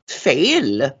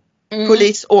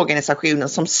 Polisorganisationen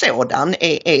som sådan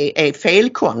är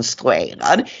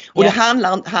felkonstruerad. Och det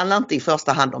handlar inte i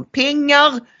första hand om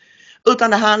pengar,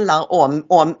 utan det handlar om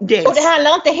dels... Och det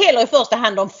handlar inte heller i första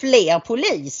hand om fler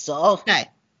poliser.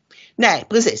 Nej,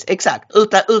 precis, exakt.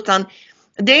 Utan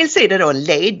dels är det då en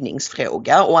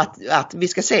ledningsfråga, och att vi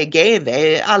ska se GV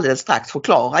alldeles strax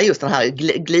förklara just det här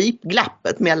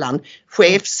glappet mellan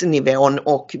chefsnivån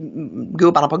och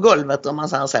gubbarna på golvet, om man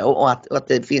säger så, och att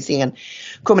det finns ingen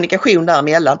kommunikation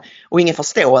däremellan och ingen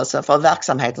förståelse för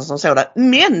verksamheten som sådan.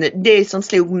 Men det som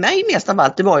slog mig mest av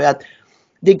allt, det var ju att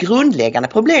det grundläggande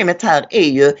problemet här är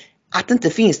ju att det inte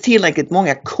finns tillräckligt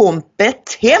många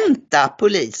kompetenta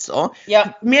poliser. Ja.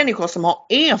 Människor som har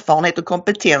erfarenhet och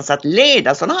kompetens att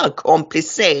leda sådana här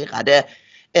komplicerade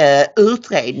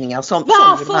utredningar.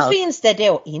 Varför finns det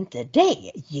då inte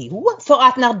det? Jo, för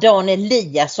att när Dan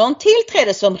Eliasson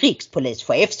tillträdde som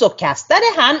rikspolischef så kastade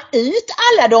han ut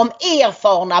alla de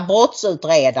erfarna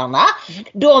brottsutredarna.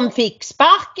 De fick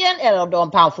sparken, eller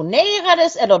de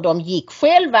pensionerades, eller de gick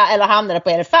själva, eller hamnade på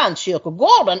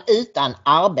Elefantkyrkogården utan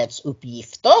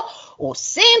arbetsuppgifter. Och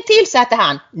sen tillsatte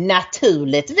han,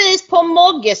 naturligtvis på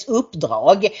Mogges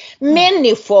uppdrag,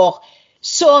 människor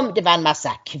som, det var en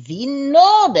massa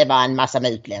kvinnor, det var en massa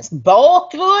med utländsk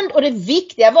bakgrund, och det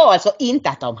viktiga var alltså inte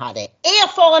att de hade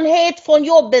erfarenhet från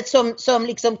jobbet som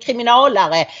liksom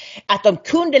kriminalare, att de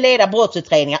kunde leda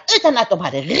brottsutredningar, utan att de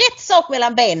hade rätt sak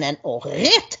mellan benen och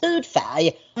rätt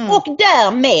hudfärg. Och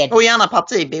därmed... Och gärna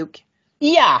partibok.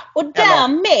 Ja, och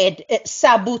därmed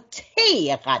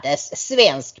saboterades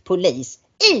svensk polis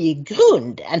i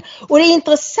grunden. Och det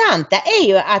intressanta är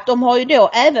ju att de har ju då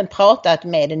även pratat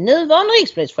med den nuvarande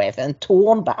rikspolischefen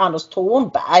Anders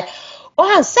Thornberg. Och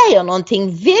han säger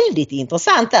någonting väldigt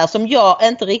intressant där som jag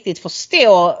inte riktigt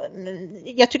förstår.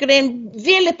 Jag tycker det är en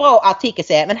väldigt bra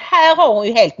artikelserie, men här har hon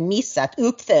ju helt missat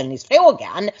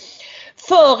uppföljningsfrågan.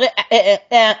 För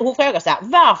hon frågar så här,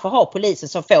 varför har polisen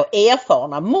så få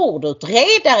erfarna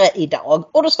mordutredare idag?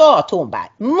 Och då svarar Thornberg,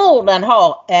 morden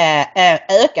har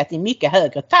ökat i mycket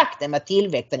högre takt än vad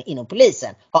tillväxten inom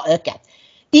polisen har ökat.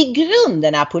 I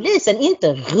grunden är polisen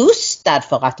inte rustad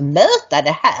för att möta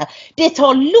det här. Det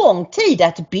tar lång tid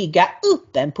att bygga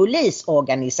upp en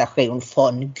polisorganisation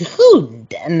från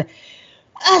grunden.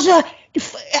 Alltså,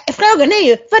 frågan är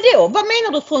ju, vad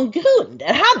menar du från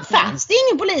grunden? Fanns det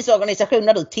ingen polisorganisation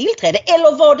när du tillträdde?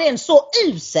 Eller var den så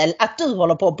usel att du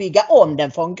håller på att bygga om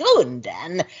den från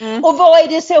grunden? Och vad är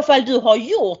det i så fall du har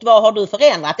gjort? Vad har du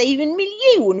förändrat? Det är ju en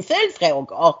miljon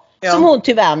följdfrågor som hon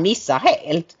tyvärr missar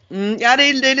helt. Ja, det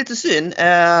är lite synd.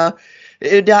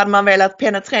 Det hade man velat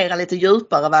penetrera lite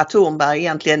djupare vad Thornberg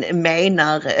egentligen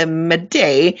menar med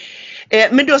det.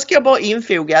 Men då ska jag bara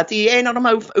infoga att i en av de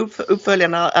här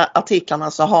uppföljande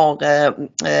artiklarna så har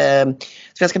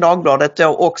Svenska Dagbladet då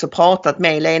också pratat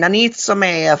med Lena Nitz som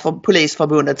är för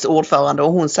Polisförbundets ordförande,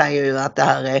 och hon säger ju att det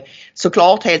här är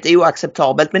såklart helt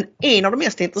oacceptabelt. Men en av de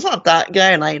mest intressanta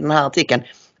grejerna i den här artikeln,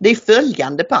 det är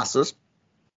följande passus.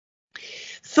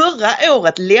 Förra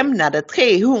året lämnade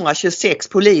 326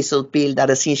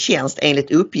 polisutbildade sin tjänst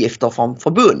enligt uppgifter från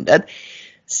förbundet.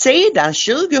 Sedan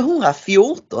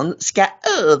 2014 ska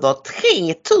över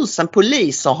 3000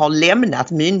 poliser ha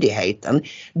lämnat myndigheten.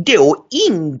 Då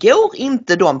ingår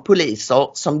inte de poliser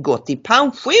som gått i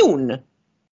pension.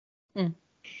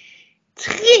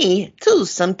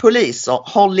 3000 poliser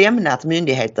har lämnat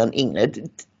myndigheten, Ingrid.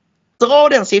 Dra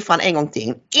den siffran en gång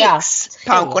till.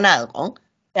 Ex-pensionärer.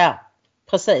 Ja,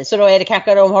 precis. Så då är det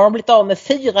kanske har de blivit av med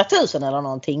 4000 eller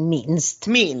någonting minst.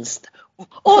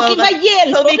 Och vad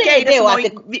hjälper det då att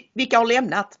vilka har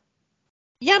lämnat?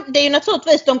 Ja, det är ju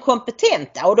naturligtvis de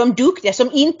kompetenta och de duktiga som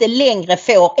inte längre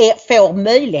får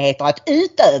möjligheter att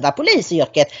utöva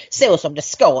polisyrket så som det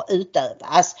ska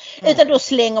utövas. Utan då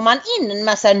slänger man in en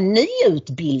massa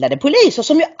nyutbildade poliser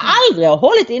som ju aldrig har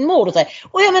hållit i en mordutredning.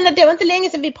 Och jag menar, det var inte länge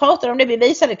sedan vi pratade om det. Vi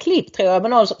visade klipp, tror jag,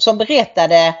 med någon som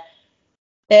berättade,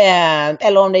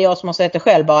 eller om det är jag som har sett det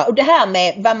själv bara. Och det här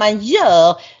med vad man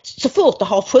gör så fort det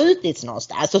har skjutits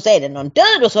någonstans, så är det någon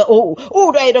död och så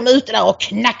då är de ute där och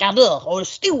knackar dörr och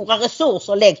stora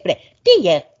resurser läggs på det. Det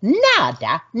ger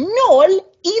nada, noll,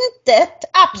 intet,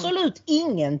 absolut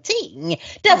ingenting.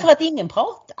 Därför att ingen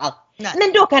pratar. Nej.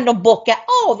 Men då kan de bocka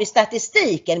av i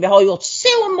statistiken. Vi har gjort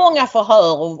så många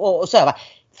förhör och så va.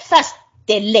 Fast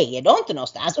det leder inte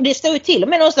någonstans. Och det står ju till och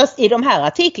med någonstans i de här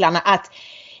artiklarna att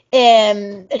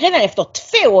redan efter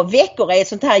 2 veckor är ett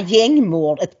sånt här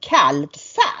gängmord ett kallt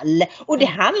fall. Och det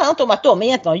handlar inte om att de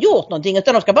egentligen har gjort någonting,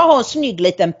 utan de ska bara ha en snygg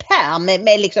liten pärm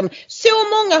med liksom, så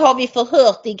många har vi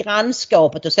förhört i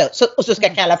grannskapet och så ska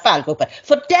kalla fallgruppen.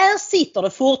 För där sitter det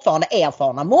fortfarande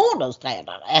erfarna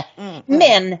mordutredare.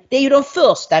 Men det är ju de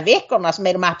första veckorna som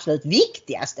är de absolut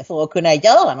viktigaste för att kunna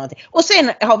göra någonting. Och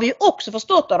sen har vi ju också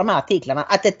förstått av de här artiklarna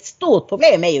att ett stort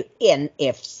problem är ju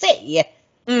NFC.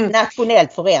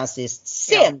 Nationellt forensiskt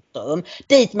centrum,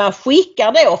 dit man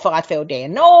skickar då för att få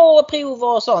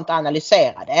DNA-prover och sånt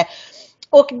analyserade.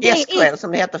 Och det SKL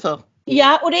som det heter för.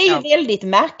 Ja, och det är ju väldigt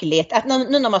märkligt att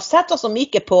nu när man satsar så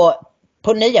mycket på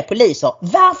nya poliser,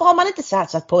 varför har man inte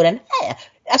satsat på den här?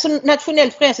 Alltså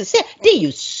nationellt forensiskt centrum, det är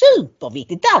ju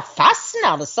superviktigt. Där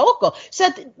fastnar det saker. Så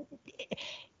att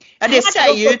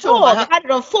hade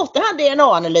de fått den här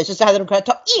DNA-analysen så hade de kunnat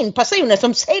ta in personer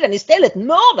som sedan istället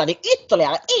mördade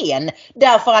ytterligare en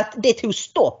därför att det tog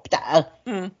stopp där.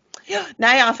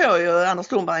 Nej, han får ju Anders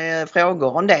Blomberg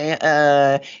frågor om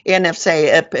det. NFC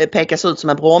pekas ut som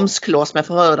en bromskloss med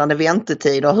förödande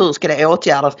väntetider. Hur ska det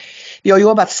åtgärdas? Vi har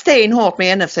jobbat stenhårt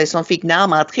med NFC som fick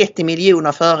närmare 30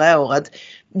 miljoner förra året.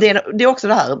 Det är också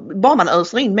det här, bara man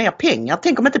öser in mer pengar.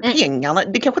 Tänk om inte pengarna,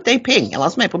 det kanske inte är pengarna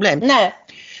som är problemet. Nej.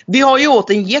 Vi har gjort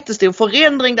en jättestor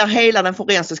förändring där hela den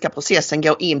forensiska processen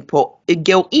går in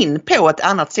på ett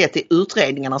annat sätt i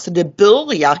utredningarna, så det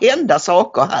börjar hända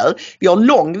saker här. Vi har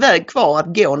lång väg kvar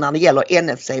att gå när det gäller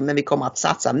NFC, men vi kommer att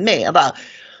satsa mer där.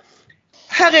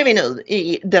 Här är vi nu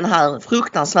i den här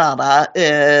fruktansvärda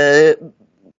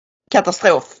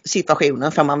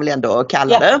katastrofsituationen, får man väl ändå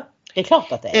kalla det. Det är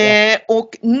klart att det är. Och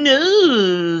nu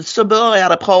så börjar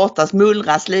det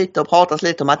mullras lite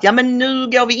om att men nu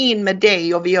går vi in med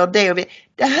det och vi gör det.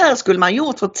 Det här skulle man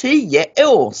gjort för 10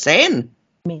 år sedan.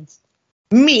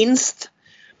 Minst.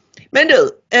 Men du,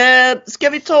 ska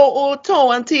vi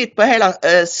ta en titt på hela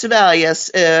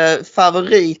Sveriges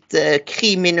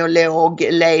favoritkriminolog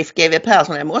Leif GW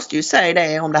Persson. Jag måste ju säga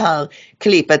det om det här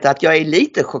klippet att jag är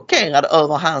lite chockerad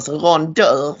över hans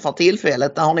rondör för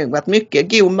tillfället. Det har nog varit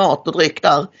mycket god mat och dryck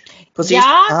där.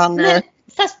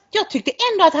 Fast jag tyckte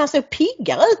ändå att han såg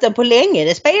piggare ut än på länge.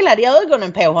 Det spelade i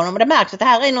ögonen på honom och det märks att det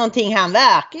här är någonting han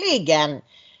verkligen...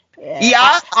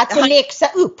 Att få läxa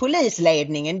upp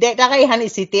polisledningen, där är han i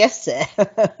sitt esse.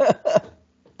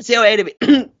 Så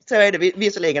är det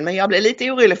visserligen, men jag blir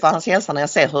lite orolig för hans hälsa när jag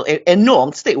ser hur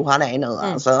enormt stor han är nu.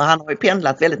 Alltså, han har ju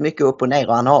pendlat väldigt mycket upp och ner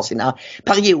och han har sina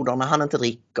perioder när han inte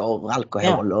dricker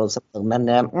alkohol och så.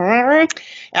 Men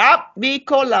vi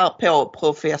kollar på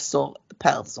professor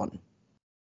Persson.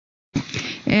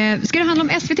 Ska det handla om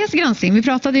SVT:s granskning? Vi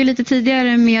pratade ju lite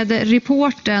tidigare med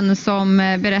reporten som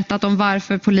berättat om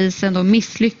varför polisen då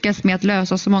misslyckas med att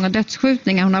lösa så många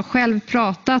dödsskjutningar. Hon har själv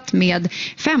pratat med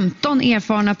 15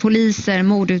 erfarna poliser,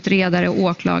 mordutredare och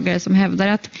åklagare som hävdar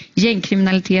att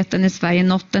gängkriminaliteten i Sverige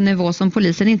nått en nivå som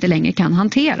polisen inte längre kan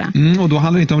hantera. Och då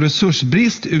handlar det inte om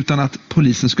resursbrist utan att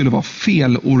polisen skulle vara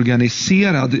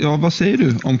felorganiserad. Ja, vad säger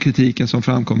du om kritiken som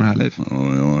framkommer här, Leif?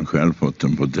 Ja, jag har själv fått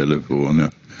den på telefon.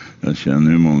 Jag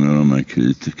känner ju många av de här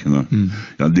kritikerna.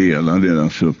 Jag delar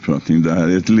deras uppfattning. Det här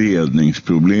är ett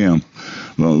ledningsproblem.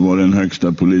 Vad den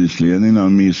högsta polisledningen har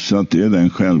missat är den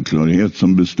självklarhet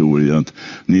som består i att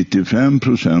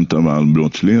 95% av all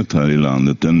brottslighet här i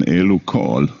landet, den är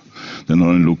lokal. Den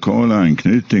har en lokal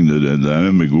anknytning, där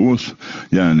den begås.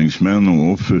 Gärningsmän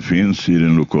och offer finns i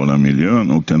den lokala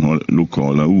miljön och den har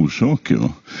lokala orsaker.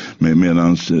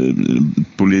 Medan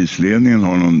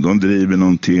polisledningen de driver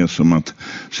någon tes om att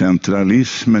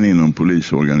centralismen inom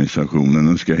polisorganisationen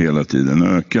den ska hela tiden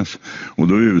ökas. Och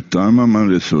då utarmar man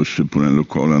resurser på den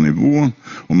lokala nivån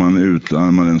och man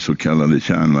utarmar den så kallade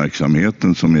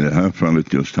kärnverksamheten som i det här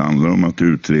fallet just handlar om att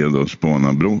utreda och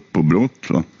spana på brott.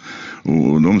 Va?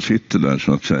 Och de sitter där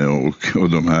så att säga och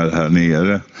de här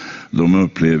nere de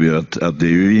upplever att det är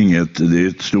ju det är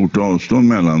ett stort avstånd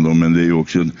mellan dem, men det är ju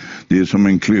också det är som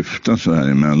en klyfta så här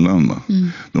emellan. Va?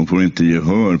 De får inte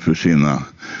gehör för sina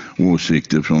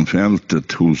åsikter från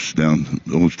fältet hos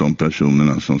de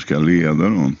personerna som ska leda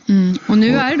dem. Och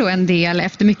nu är det då en del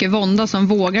efter mycket vånda som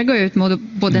vågar gå ut mot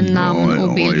både namn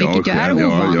och bild, vilket ju är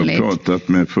ovanligt. Jag har pratat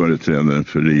med företrädare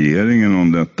för regeringen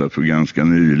om detta för ganska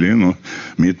nyligen och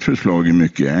mitt förslag är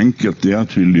mycket enkelt. Det är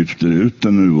att vi lyfter ut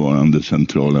den nuvarande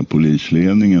centrala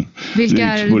polisledningen.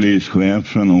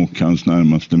 Rikspolischefen och hans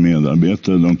närmaste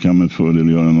medarbetare, de kan med fördel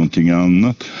göra någonting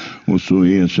annat. Och så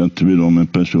ersätter vi dem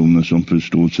med personer som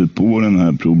förstår sig på den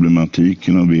här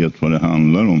problematiken och vet vad det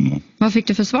handlar om. Vad fick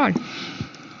du för svar?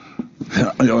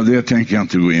 Ja, det tänker jag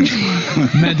inte gå in på.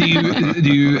 Men det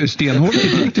är ju stenhårt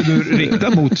kritik du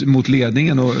riktar mot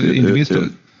ledningen och inte minst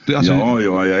alltså... Ja,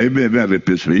 jag är väldigt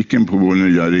besviken på vår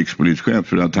nya rikspolischef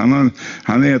för att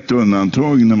han är ett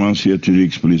undantag när man ser till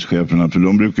rikspolischeferna, för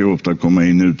de brukar ju ofta komma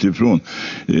in utifrån.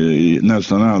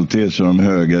 Nästan alltid så är de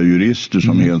höga jurister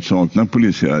som helt saknar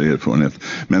polisiär erfarenhet.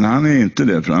 Men han är inte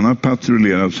det, för han har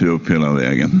patrullerat sig upp hela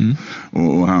vägen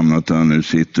och hamnat där han nu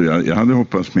sitter. Jag hade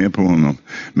hoppats med på honom.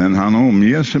 Men han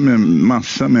omger sig med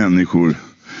massa människor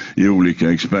i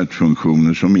olika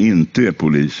expertfunktioner som inte är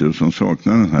poliser och som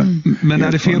saknar den här. Men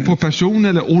är det fel på person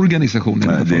eller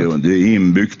organisationen? Nej, det är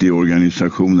inbyggt i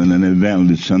organisationen. Den är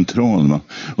väldigt central. Va?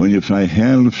 Ungefär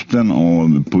hälften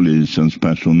av polisens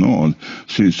personal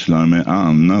sysslar med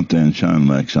annat än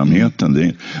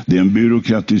kärnverksamheten. Det är en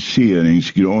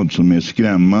byråkratiseringsgrad som är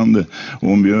skrämmande.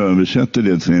 Och om vi översätter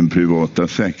det till den privata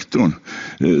sektorn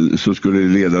så skulle det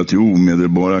leda till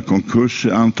omedelbara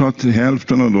konkurser. Anta att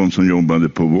hälften av de som jobbade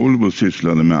på Volvo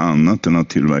sysslade med annat än att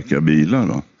tillverka bilar.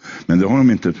 Då. Men det har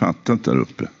de inte fattat där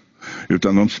uppe.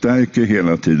 Utan de stärker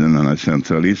hela tiden den här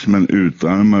centralismen,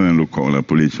 utarmar den lokala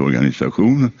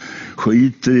polisorganisationen,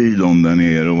 skiter i dem där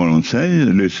nere och vad de säger,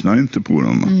 lyssnar inte på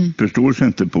dem, förstår sig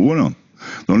inte på dem.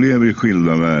 De lever i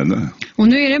skilda världar. Och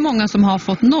nu är det många som har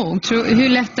fått nog. Hur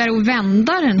lätt är det att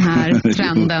vända den här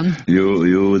trenden?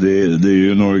 Jo, det är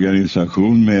ju en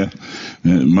organisation med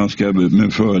man ska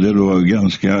med fördel vara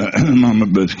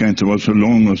man ska inte vara så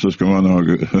lång och så ska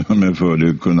man med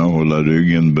fördel kunna hålla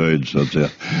ryggen böjd så att säga.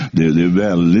 Det är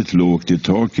väldigt lågt i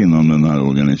tak inom den här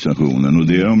organisationen och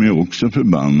det är de ju också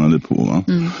förbannade på. Va?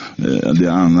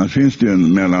 Annars finns det ju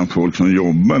mellan folk som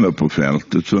jobbar där på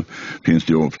fältet så finns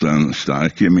det ju ofta en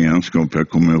stark gemenskap. Jag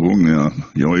kommer ihåg när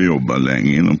jag jobbade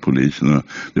länge inom polisen.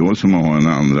 Det var som att ha en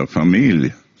andra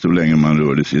familj så länge man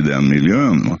rörde sig i den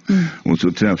miljön. Och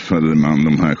så träffade man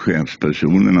de här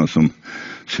chefspersonerna som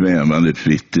svävade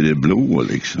fritt i det blå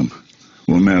liksom.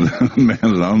 Och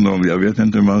mellan dem, jag vet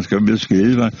inte hur man ska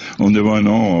beskriva om det var en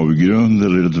avgrund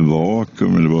eller ett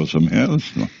vakuum eller vad som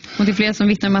helst. Va? Och det är fler som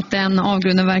vittnar om att den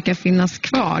avgrunden verkar finnas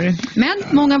kvar. Men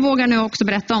många vågar nu också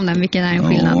berätta om den, vilken är en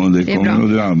skillnad. Ja, det kommer att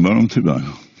drabba dem tyvärr.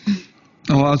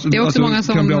 Ja, alltså, det är också många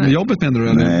som kan bli av med jobbet menar du?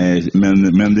 Eller? Nej,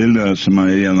 men det löser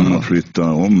man genom att flytta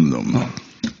om dem. Ja.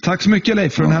 Tack så mycket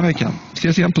Leif för den här veckan. Ska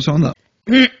jag se igen på söndag.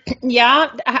 Ja,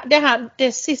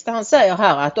 det sista han säger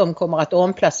här att de kommer att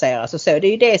omplaceras och så, det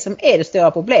är ju det som är det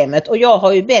stora problemet och jag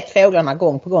har ju bett fåglarna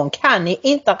gång på gång, kan ni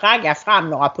inte ragga fram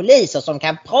några poliser som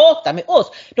kan prata med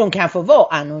oss? De kan få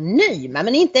vara anonyma,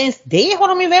 men inte ens det har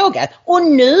de ju vågat och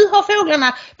nu har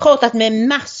fåglarna pratat med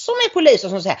massor med poliser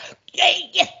som säger det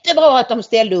är jättebra att de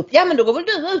ställde upp, ja men då går väl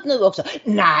du ut nu också?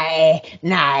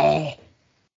 Nej.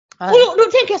 Och då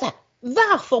tänker jag så här,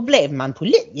 varför blev man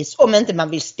polis om inte man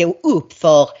vill stå upp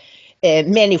för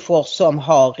människor som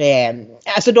har,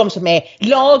 alltså de som är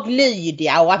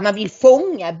laglydiga och att man vill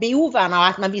fånga bovarna och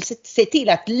att man vill se till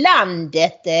att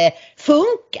landet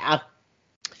funkar?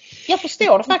 Jag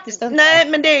förstår det faktiskt inte. Nej,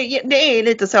 men det är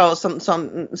lite så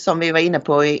som vi var inne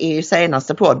på i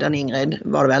senaste podden, Ingrid,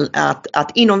 var det väl,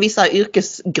 att inom vissa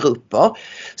yrkesgrupper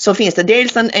så finns det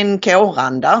dels en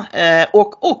kåranda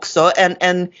och också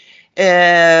en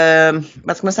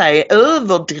vad ska man säga,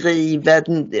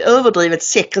 överdrivet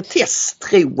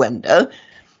sekretesstroende.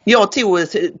 Jag tog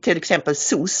till exempel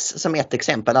SOS som ett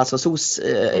exempel, alltså SOS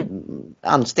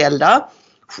anställda,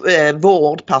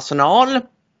 vårdpersonal,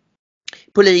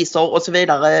 poliser och så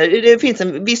vidare. Det finns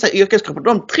vissa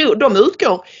yrkesgrupper, de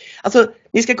utgår, alltså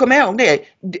ni ska komma ihåg det,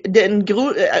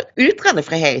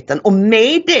 yttrandefriheten och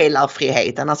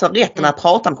meddelarfriheten, alltså rätten att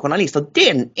prata med journalister,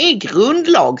 den är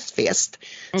grundlagsfäst.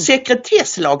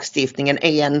 Sekretesslagstiftningen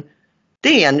är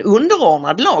en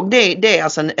underordnad lag. Det är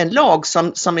alltså en lag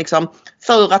som liksom,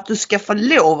 för att du ska få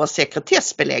lov att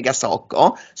sekretessbelägga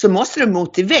saker så måste du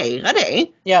motivera det.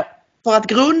 Ja. För att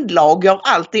grundlag går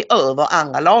alltid över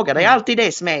andra lagar. Det är alltid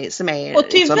det som är och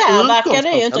tyvärr verkar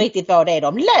det ju inte riktigt vara det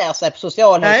de lär sig på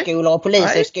socialhögskolor och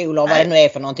polishögskolor och vad det nu är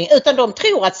för någonting. Utan de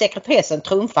tror att sekretessen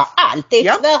trumfar allt. Det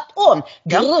är tvärtom.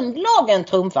 Grundlagen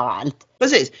trumfar allt.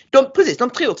 Precis, de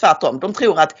tror tvärtom. De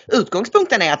tror att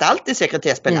utgångspunkten är att allt är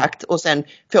sekretessbelagt och sen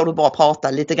får du bara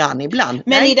prata lite grann ibland.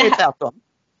 Men nej, det är tvärtom.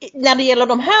 När det gäller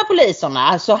de här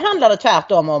poliserna så handlar det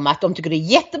tvärtom om att de tycker det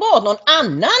är jättebra att någon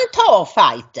annan tar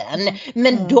fighten.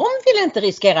 Men de vill inte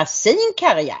riskera sin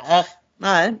karriär.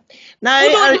 Nej.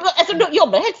 Och då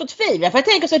jobbar helt förtvivlat. För jag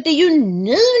tänker så att det är ju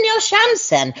nu ni har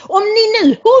chansen. Om ni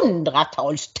nu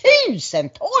hundratals,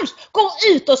 tusentals går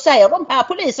ut och säger de här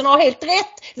poliserna har helt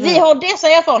rätt. Vi har dessa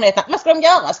erfarenheter. Vad ska de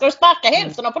göra? Ska de sparka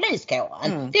hälften av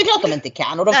poliskåren? Det är klart de inte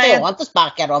kan. Och de får inte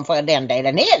sparka dem för den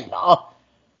delen heller.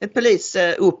 Ett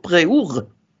polisuppror.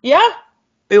 Ja.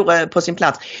 Vore på sin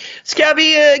plats. Ska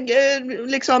vi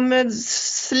liksom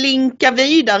slinka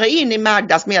vidare in i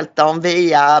Magdas meltdown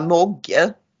via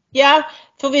Mogge? Ja,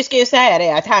 för vi ska ju säga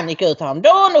det att han gick ut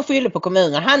häromdagen och fyllde på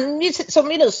kommunen. Han, som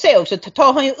vi nu såg så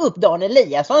tar han ju upp Dan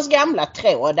Eliassons gamla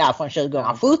tråd där från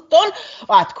 2017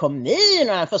 och att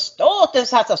kommunerna för staten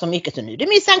satsar så mycket så nu. Det är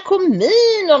minsann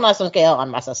kommunerna som ska göra en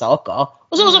massa saker.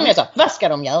 Och så som jag sa, vad ska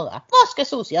de göra? Vad ska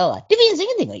SOS göra? Det finns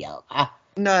ingenting att göra.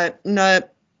 Nej.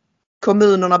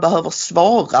 Kommunerna behöver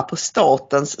svara på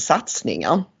statens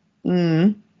satsningar.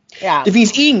 Ja. Det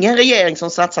finns ingen regering som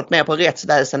satsat mer på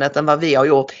rättsväsendet än vad vi har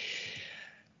gjort.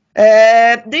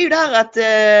 Det är ju det här att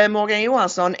Morgan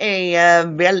Johansson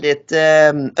är väldigt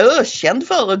ökänd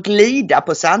för att glida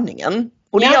på sanningen.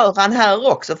 Och det gör han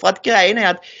här också, för att grejen är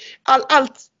att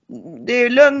allt det är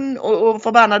lögn och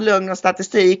förbannad lögn och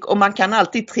statistik, och man kan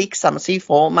alltid trixa med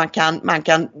siffror, man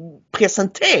kan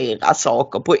presentera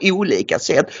saker på olika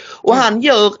sätt, och han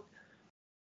gör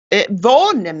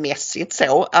vanemässigt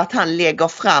så att han lägger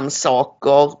fram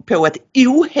saker på ett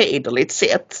ohederligt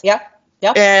sätt. Ja.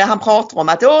 Han pratar om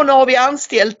att nu har vi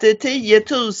anställt 10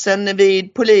 000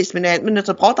 vid polismyndigheten, men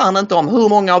så pratar han inte om hur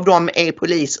många av dem är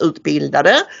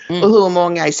polisutbildade och hur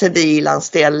många är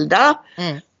civilanställda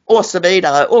och så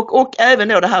vidare. Och även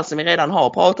då det här som vi redan har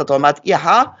pratat om, att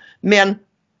men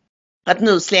att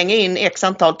nu slänga in x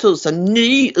antal tusen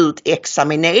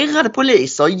nyutexaminerade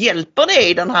poliser, hjälper det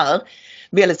i den här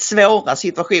väldigt svåra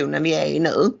situationen vi är i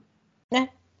nu?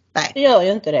 Nej. Det gör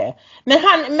ju inte det. Men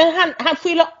han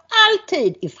skyller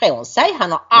alltid ifrån sig.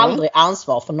 Han har aldrig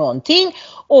ansvar för någonting.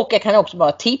 Och jag kan också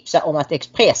bara tipsa om att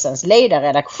Expressens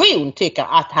ledarredaktion tycker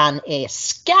att han är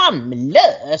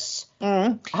skamlös.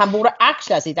 Han borde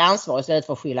axla sitt ansvar istället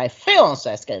för att skylla ifrån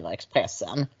sig, skriver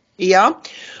Expressen. Ja,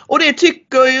 och det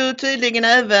tycker ju tydligen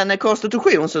även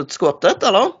konstitutionsutskottet,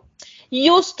 eller?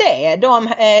 Just det,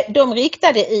 de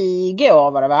riktade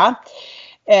igår, vad det var,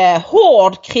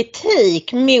 hård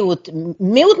kritik mot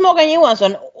Morgan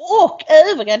Johansson och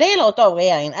övriga delar av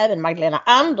regeringen. Även Magdalena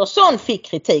Andersson fick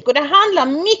kritik, och det handlar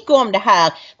mycket om det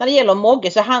här. När det gäller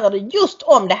Mogge så handlar det just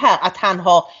om det här att han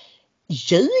har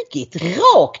ljugit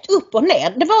rakt upp och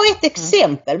ner. Det var ett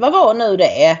exempel. Vad var nu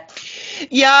det?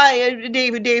 Ja,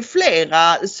 det är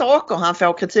flera saker han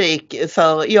får kritik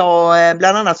för.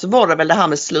 Bland annat så var det väl det här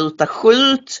med sluta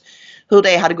skjut, hur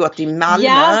det hade gått i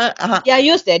Malmö. Ja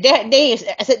just det.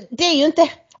 Det är ju inte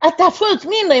att det har skjuts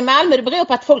mindre i Malmö. Det beror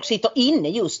på att folk sitter inne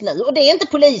just nu. Och det är inte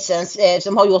polisens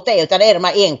som har gjort det, utan det är de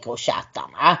här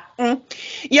enkochattarna.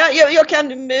 Ja, jag kan,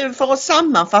 för att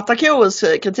sammanfatta KUs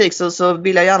kritik så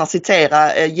vill jag gärna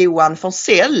citera Johan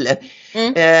Forsell,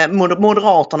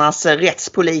 Moderaternas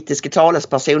rättspolitiska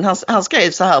talesperson. Han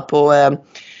skrev så här på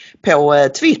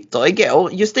Twitter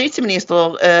igår: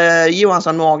 justitieminister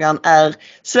Johansson Morgan är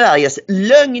Sveriges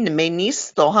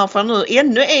lögnminister. Han får nu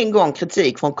ännu en gång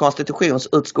kritik från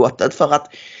konstitutionsutskottet för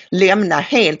att lämna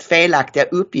helt felaktiga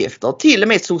uppgifter. Till och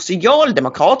med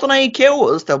Socialdemokraterna i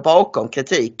KU står bakom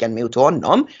kritiken mot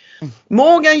honom.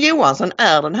 Morgan Johansson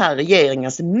är den här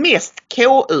regeringens mest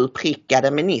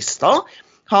KU-prickade minister.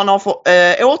 Han har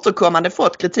återkommande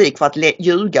fått kritik för att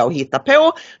ljuga och hitta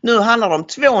på. Nu handlar det om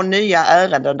 2 nya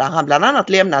ärenden där han bland annat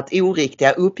lämnat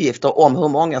oriktiga uppgifter om hur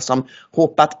många som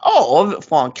hoppat av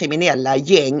från kriminella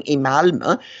gäng i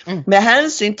Malmö. Med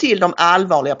hänsyn till de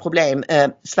allvarliga problem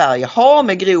Sverige har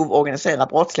med grov organiserad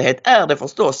brottslighet är det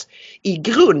förstås i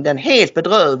grunden helt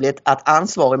bedrövligt att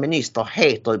ansvarig minister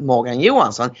heter Morgan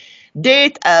Johansson.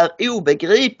 Det är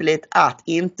obegripligt att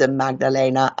inte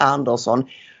Magdalena Andersson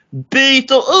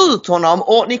byter ut honom,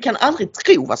 och ni kan aldrig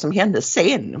tro vad som hände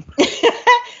sen.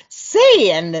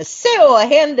 Sen så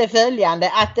hände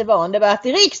följande, att det var en debatt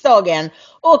i riksdagen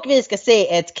och vi ska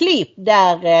se ett klipp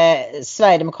där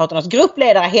Sverigedemokraternas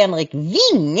gruppledare Henrik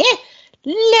Winge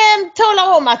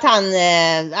talar om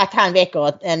att han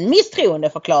väcker en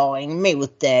misstroendeförklaring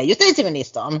mot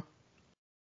justitieministern.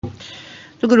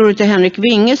 Då går det till Henrik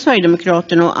Winge,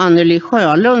 Sverigedemokraterna, och Anneli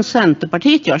Sjölund,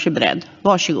 Centerpartiet, gör sig beredd.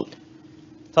 Varsågod.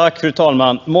 Tack fru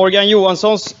talman. Morgan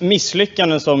Johanssons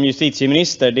misslyckande som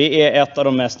justitieminister, det är ett av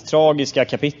de mest tragiska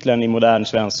kapitlen i modern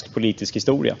svensk politisk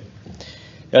historia.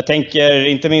 Jag tänker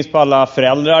inte minst på alla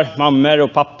föräldrar, mammor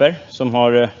och pappor som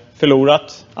har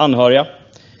förlorat anhöriga.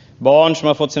 Barn som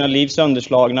har fått sina liv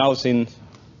sönderslagna och sin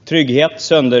trygghet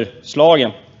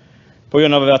sönderslagen. På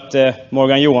grund av att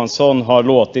Morgan Johansson har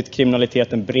låtit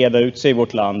kriminaliteten breda ut sig i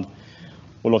vårt land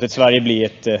och låtit Sverige bli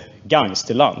ett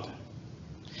gangsterland.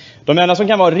 De enda som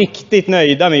kan vara riktigt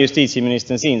nöjda med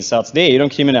justitieministerns insats, det är ju de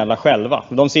kriminella själva.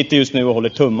 De sitter just nu och håller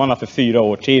tummarna för 4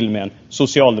 år till med en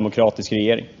socialdemokratisk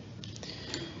regering.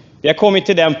 Vi har kommit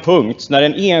till den punkt när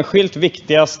den enskilt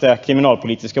viktigaste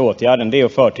kriminalpolitiska åtgärden, det är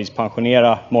att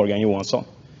förtidspensionera Morgan Johansson.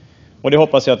 Och det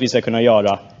hoppas jag att vi ska kunna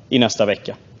göra i nästa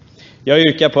vecka. Jag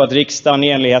yrkar på att riksdagen i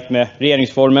enlighet med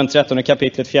regeringsformen 13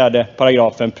 kapitlet 4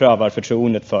 paragrafen prövar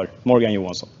förtroendet för Morgan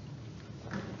Johansson.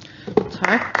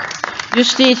 Tack.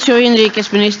 Justitie- och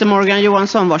inrikesminister Morgan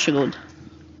Johansson, varsågod.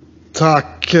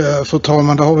 Tack fru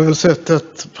talman. Det har vi väl sett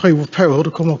ett prov på hur det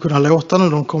kommer att kunna låta nu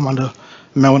de kommande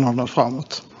månaderna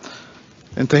framåt.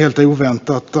 Det är inte helt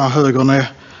oväntat att högern är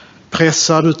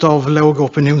pressad av låga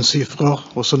opinionssiffror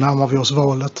och så närmar vi oss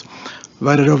valet.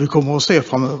 Vad är det då vi kommer att se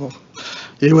framöver?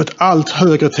 Jo, ett allt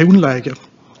högre tonläge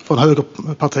från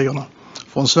högerpartierna.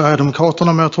 Från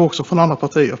Sverigedemokraterna, men jag tror också från andra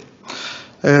partier.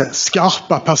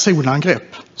 Skarpa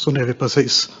personangrepp, som det vi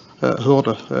precis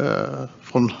hörde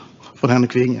från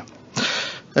Henrik Winge.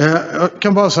 Jag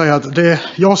kan bara säga att det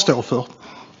jag står för,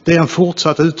 det är en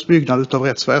fortsatt utbyggnad av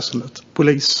rättsväsendet.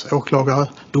 Polis, åklagare,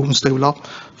 domstolar,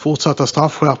 fortsatta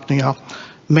straffskärpningar,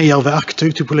 mer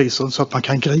verktyg till polisen så att man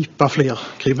kan gripa fler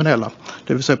kriminella.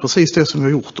 Det vill säga precis det som vi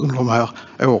har gjort under de här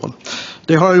åren.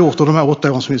 Det har jag gjort under de här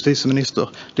 8 åren som justitieminister.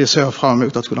 Det ser jag fram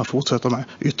emot att kunna fortsätta med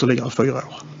ytterligare 4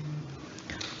 år.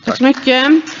 Tack så mycket.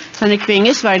 Henrik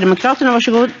Winge, Sverigedemokraterna,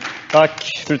 varsågod.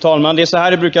 Tack fru talman. Det är så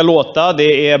här det brukar låta.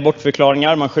 Det är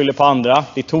bortförklaringar, man skyller på andra.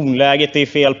 Det är tonläget det är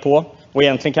fel på. Och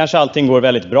egentligen kanske allting går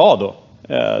väldigt bra då,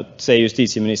 säger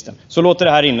justitieministern. Så låter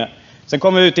det här inne. Sen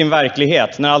kommer vi ut i en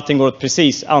verklighet när allting går åt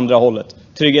precis andra hållet.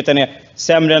 Tryggheten är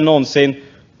sämre än någonsin.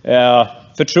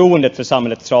 Förtroendet för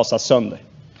samhället trasas sönder.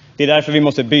 Det är därför vi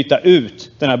måste byta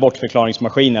ut den här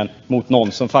bortförklaringsmaskinen mot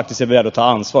någon som faktiskt är beredd att ta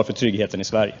ansvar för tryggheten i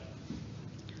Sverige.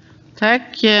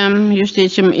 Tack.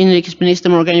 Justitie- och inrikesminister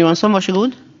Morgan Johansson,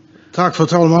 varsågod. Tack fru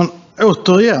talman.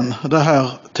 Återigen det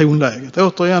här tonläget.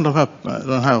 Återigen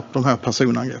de här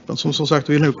personangreppen som sagt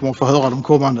vi nu kommer att få höra de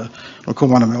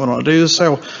kommande månaderna. Det är ju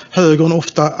så högern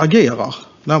ofta agerar.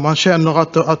 När man känner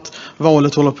att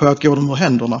valet håller på att gå dem ur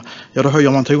händerna, ja då höjer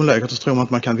man tonläget och så tror man att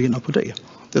man kan vinna på det.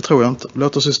 Det tror jag inte.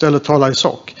 Låt oss istället tala i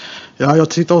sak. Ja, jag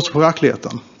tittar också på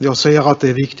verkligheten. Jag ser att det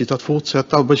är viktigt att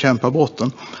fortsätta att bekämpa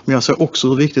brotten. Men jag ser också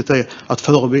hur viktigt det är att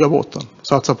förebygga brotten.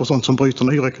 Satsa på sånt som bryter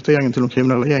nyrekryteringen till de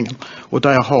kriminella gängen. Och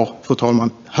där har, fru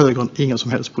talman, högern ingen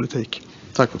som helst politik.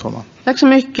 Tack fru talman. Tack så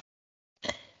mycket.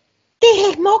 Det är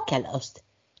helt makalöst.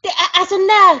 Det är alltså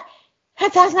när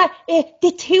han tar sån här,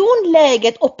 det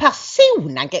tonläget och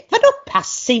personangrepp. Vadå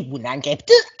personangrepp?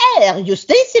 Du är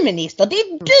justitieminister. Det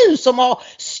är du som har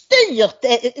styrt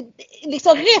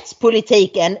liksom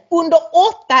rättspolitiken under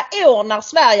 8 år när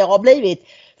Sverige har blivit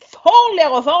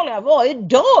farligare och farligare varje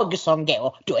dag som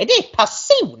går. Då är det ett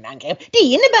personangrepp. Det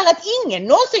innebär att ingen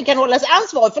någonsin kan hållas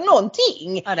ansvarig för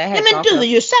någonting. Ja, nej men du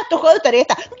är ju satt att sköta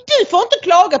detta. Du får inte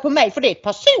klaga på mig för det är ett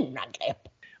personangrepp.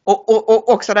 Och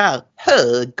också där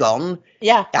högern.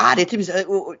 Ja. Ja, det är typ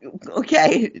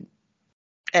okej.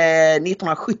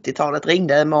 1970-talet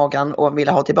ringde Morgan och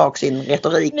ville ha tillbaka sin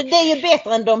retorik. Men det är ju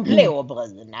bättre än de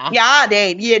blåbruna. Ja,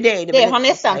 det har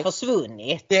nästan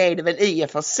försvunnit. Det är det väl i och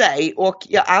för sig. Och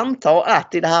jag antar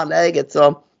att i det här läget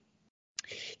så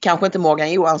kanske inte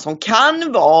Morgan Johansson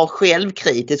kan vara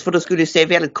självkritisk, för det skulle se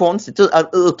väldigt konstigt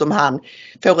ut om han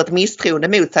får ett misstroende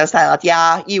mot sig och säger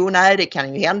att det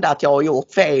kan ju hända att jag har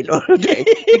gjort fel, och det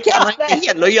kan man inte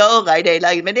heller göra i det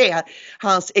läget. Men det är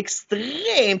hans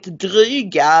extremt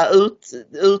dryga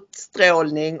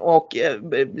utstrålning och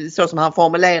så som han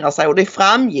formulerar sig, och det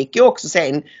framgick ju också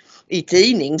sen i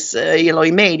eller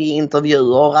i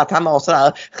medieintervjuer att han var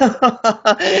sådär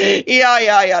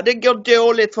det går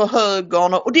dåligt för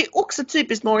högern, och det är också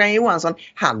typiskt Morgan Johansson.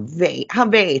 Han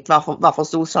vet varför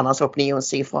sossarnas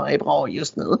opinionssiffror är bra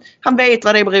just nu. Han vet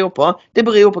vad det beror på. Det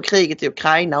beror på kriget i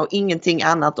Ukraina och ingenting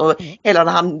annat, och hela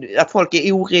det här att folk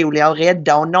är oroliga och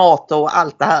rädda och NATO och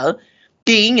allt det här.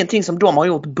 Det är ingenting som de har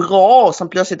gjort bra som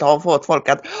plötsligt har fått folk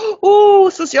att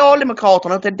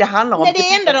Socialdemokraterna, det handlar om... Nej,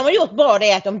 det enda de har gjort bra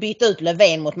är att de bytte ut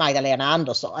Löfven mot Magdalena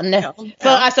Andersson. För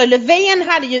alltså Löfven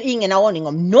hade ju ingen aning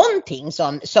om någonting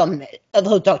som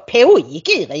överhuvudtaget pågick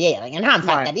i regeringen. Han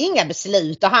fattade inga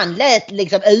beslut och han lät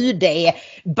liksom UD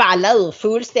balla ur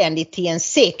fullständigt till en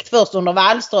sekt, först under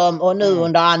Wallström och nu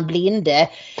under Ann Blinde.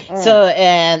 Så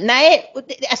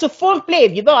alltså folk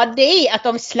blev ju bara det att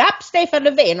de slapp Stefan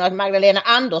Löfven och att Magdalena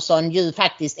Andersson ju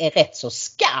faktiskt är rätt så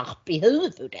skarp i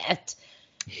huvudet.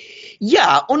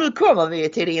 Ja, och nu kommer vi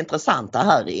till det intressanta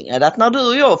här, Ingrid, att när du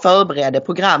och jag förberedde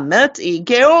programmet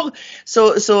igår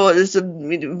så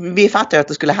vi fattade att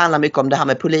det skulle handla mycket om det här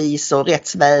med polis och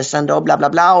rättsväsende och bla bla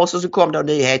bla, och så kom då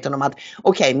nyheten om att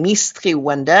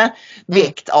misstroende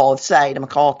väckt av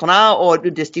Sverigedemokraterna,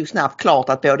 och det stod snabbt klart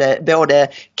att både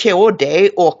KD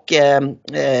och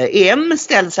M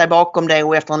ställde sig bakom det,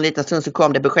 och efter en liten stund så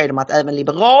kom det besked om att även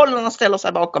Liberalerna ställer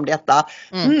sig bakom detta.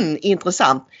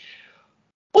 Intressant.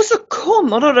 Och så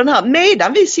kommer då den här,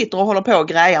 medan vi sitter och håller på och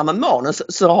grejer med manus,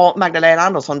 så har Magdalena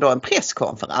Andersson då en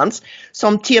presskonferens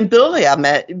som till en början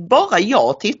med bara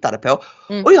jag tittade på,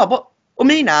 och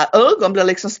mina ögon blir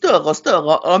liksom större och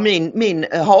större, och min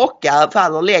haka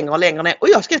faller längre och längre ner, och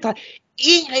jag skrev: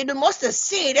 Ingrid, du måste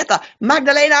se detta.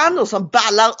 Magdalena Andersson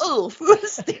ballar ur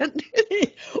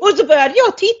fullständigt. Och så började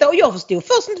jag titta och jag förstod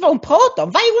först inte vad hon pratade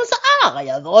om. Vad är hon så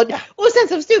arg över? Och sen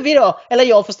så förstod vi då, eller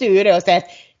jag förstod ju då, att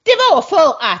det var för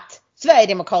att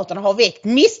Sverigedemokraterna har väckt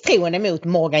misstroende mot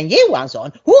Morgan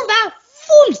Johansson. Hon var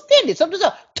fullständigt, som du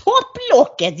sa,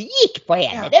 topplocket gick på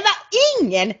henne. Det var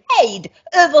ingen hejd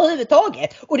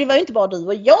överhuvudtaget. Och det var inte bara du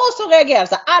och jag som reagerade,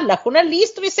 så alla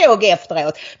journalister vi såg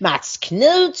efteråt, Mats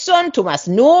Knutsson, Thomas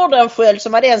Nordenskjöld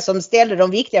som var den som ställde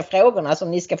de viktiga frågorna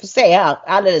som ni ska få se här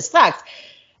alldeles strax.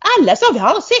 Alla sa vi har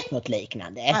aldrig sett något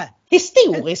liknande.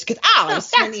 Historiskt arg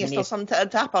statsminister som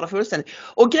tappar det fullständigt.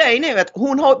 Och grejen är att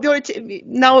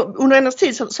under hennes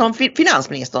tid som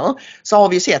finansminister så har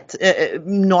vi sett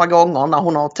några gånger när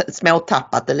hon har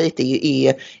småtappat det lite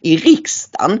i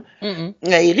riksdagen.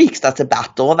 I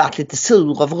riksdagsdebatter och varit lite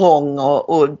sur och vrång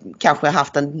och kanske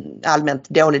haft en allmänt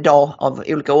dålig dag av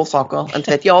olika orsaker.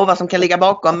 Inte vet jag vad som kan ligga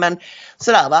bakom, men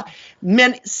sådär va.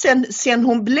 Men sen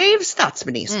hon blev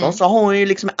statsminister så har hon ju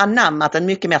liksom anammat en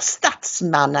mycket mer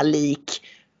statsmannalik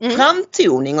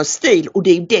framtoning och stil, och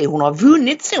det är det hon har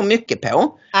vunnit så mycket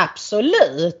på.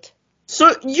 Absolut.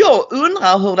 Så jag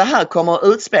undrar hur det här kommer att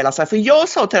utspela sig, för jag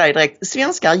sa till dig direkt,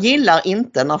 svenskar gillar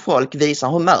inte när folk visar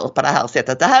humör på det här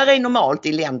sättet. Det här är normalt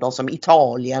i länder som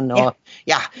Italien och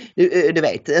du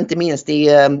vet, inte minst i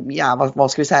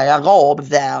vad ska vi säga,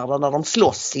 arabvärlden, när de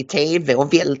slåss i tv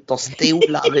och välter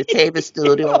stolar i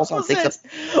tv-studior och sånt.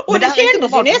 Och det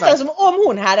kändes ju nästan som om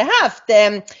hon hade haft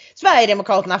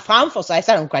Sverigedemokraterna framför sig,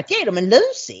 så hade hon kunnat ge dem en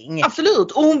lusing.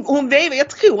 Absolut, och jag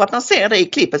tror att man ser det i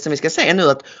klippet som vi ska se nu,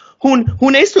 att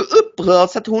hon är så upprörd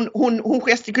så att hon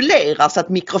gestikulerar så att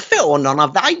mikrofonerna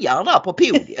vajar där på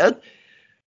podiet.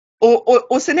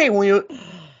 Och sen är hon ju...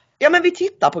 Ja, men vi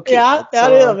tittar på klippet. Ja,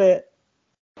 det gör vi.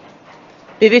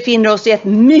 Vi befinner oss i ett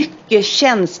mycket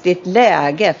känsligt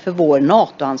läge för vår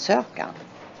NATO-ansökan.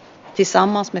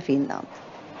 Tillsammans med Finland.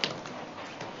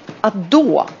 Att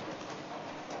då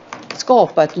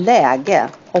skapa ett läge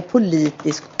av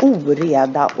politisk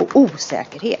oreda och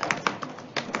osäkerhet.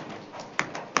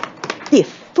 Det är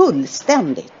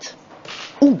fullständigt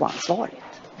oansvarigt.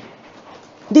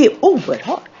 Det är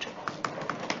oerhört.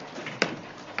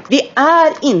 Vi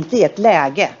är inte i ett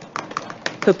läge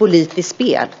för politiskt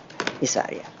spel i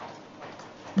Sverige.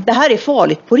 Det här är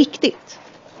farligt på riktigt.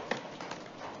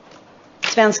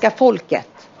 Svenska folket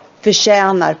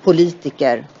förtjänar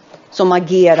politiker som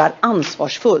agerar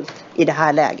ansvarsfullt i det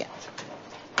här läget.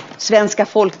 Svenska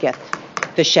folket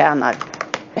förtjänar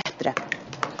bättre.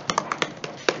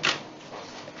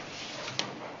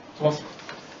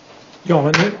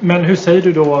 Ja, men hur säger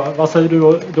du då, vad säger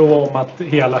du då om att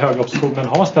hela högeroppositionen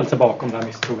har ställt sig bakom det här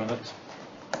misstroendet?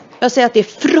 Jag säger att det är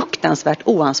fruktansvärt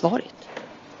oansvarigt.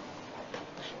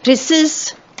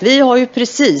 Vi har ju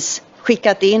precis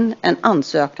skickat in en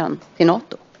ansökan till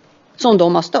NATO som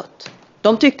de har stött.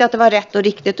 De tyckte att det var rätt och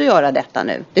riktigt att göra detta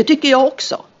nu. Det tycker jag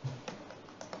också.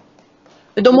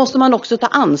 Då måste man också ta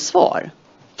ansvar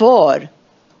för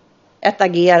ett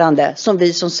agerande som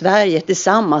vi som Sverige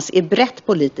tillsammans i brett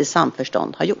politiskt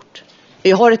samförstånd har gjort.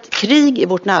 Vi har ett krig i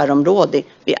vårt närområde.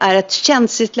 Vi är ett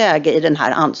känsligt läge i den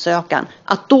här ansökan.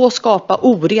 Att då skapa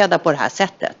oreda på det här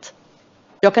sättet.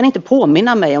 Jag kan inte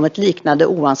påminna mig om ett liknande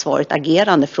oansvarigt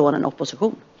agerande från en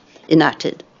opposition i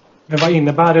närtid. Men vad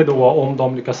innebär det då om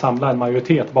de lyckas samla en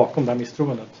majoritet bakom det här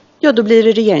misstroendet? Ja, då blir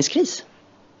det regeringskris.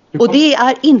 Och det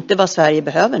är inte vad Sverige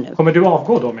behöver nu. Kommer du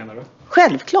avgå då, menar du?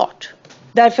 Självklart.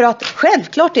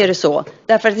 Självklart är det så.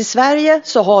 Därför att i Sverige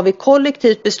så har vi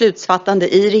kollektivt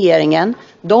beslutsfattande i regeringen.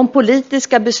 De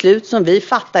politiska beslut som vi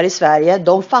fattar i Sverige,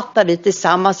 de fattar vi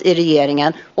tillsammans i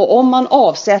regeringen. Och om man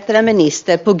avsätter en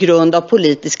minister på grund av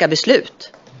politiska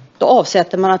beslut, då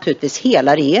avsätter man naturligtvis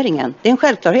hela regeringen. Det är en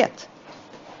självklarhet.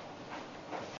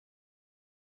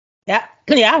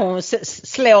 Ja, hon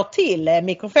slår till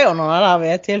mikrofonerna där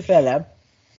vid ett tillfälle.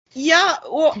 Ja,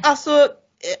 och alltså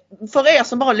för er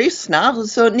som bara lyssnar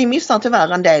så ni missar tyvärr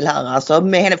en del här alltså,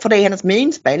 med henne, för det är hennes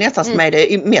minspel nästan som är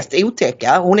det mest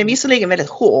otäcka. Hon är visserligen väldigt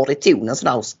hård i tonen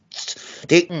sådär.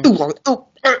 Det är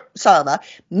så här, va?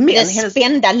 Men den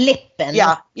spända läppen.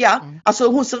 Ja. Alltså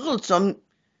hon ser ut som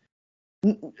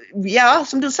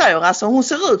som du säger, alltså hon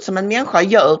ser ut som en människa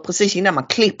gör precis innan man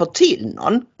klipper till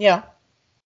någon. Ja.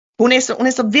 Hon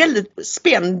är så väldigt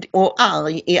spänd och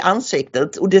arg i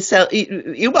ansiktet och det ser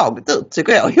obehagligt ut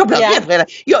tycker jag. Jag blir rädd redan.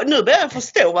 Nu börjar jag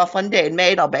förstå varför en del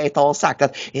medarbetare har sagt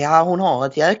att hon har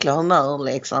ett jäkla humör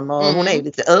liksom och hon är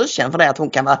lite ökänd för det att hon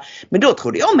kan vara. Men då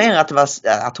trodde jag mer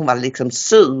att hon var liksom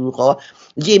sur och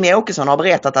Jimmy Åkesson har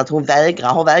berättat att hon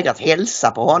har vägrat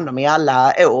hälsa på honom i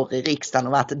alla år i riksdagen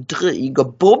och varit dryg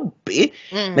och bobbig.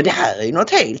 Men det här är ju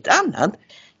något helt annat.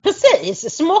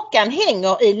 Precis, smockan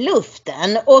hänger i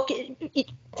luften och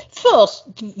först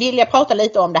vill jag prata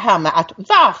lite om det här med att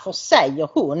varför säger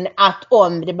hon att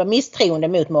om det blir misstroende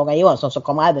mot Morgan Johansson så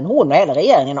kommer även hon och hela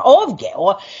regeringen att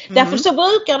avgå. Därför så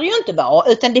brukar det ju inte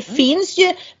vara utan det finns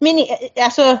ju,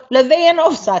 alltså Löfven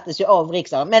avsattes ju av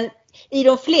riksdagen men i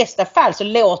de flesta fall så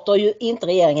låter ju inte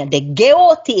regeringen det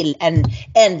gå till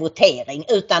en votering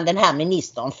utan den här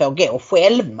ministern får gå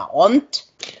självmant.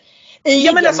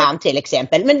 Ygeman till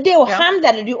exempel. Men då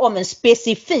handlade det ju om en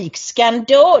specifik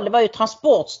skandal. Det var ju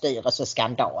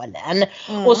Transportstyrelseskandalen.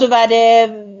 Och så var det,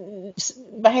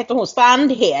 vad heter hon,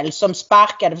 Strandhäll som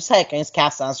sparkade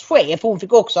Försäkringskassans chef. Hon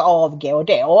fick också avgå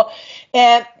då.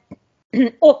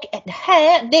 Och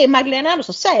här, det Magdalena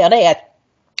Andersson säger det är att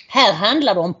här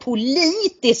handlar det om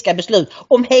politiska beslut.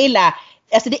 Om hela...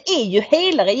 Alltså det är ju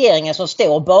hela regeringen som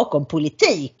står bakom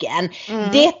politiken.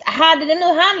 Hade det nu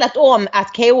handlat om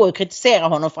att KU kritiserar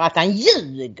honom för att han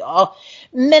ljuger.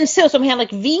 Men så som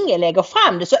Henrik Winge lägger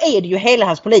fram det så är det ju hela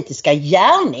hans politiska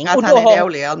gärning. Att och då han är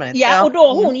dålig allmänhet. Och då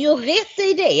har hon ju rätt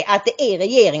i det att det är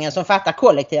regeringen som fattar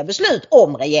kollektiva beslut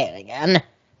om regeringen.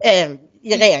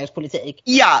 I regeringspolitik.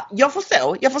 Ja, jag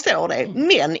förstår det.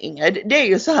 Men Ingrid, det är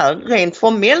ju så här rent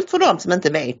formellt för de som inte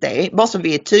vet det, bara så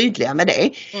vi är tydliga med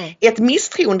det. Ett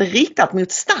misstroende riktat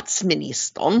mot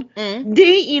statsministern,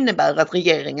 det innebär att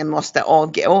regeringen måste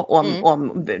avgå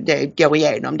om det går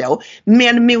igenom då.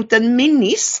 Men mot en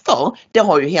minister, det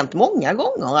har ju hänt många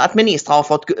gånger att ministrar har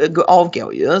fått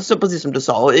avgå ju, så precis som du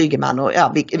sa, och Ygeman och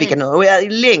vilka nu, och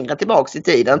längre tillbaks i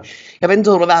tiden. Jag vet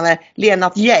inte hur det var med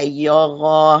Lennart Geijer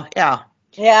och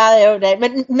Ja,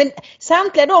 men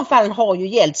samtliga de fallen har ju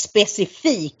gällt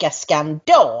specifika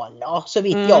skandaler så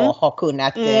vitt jag har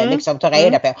kunnat liksom ta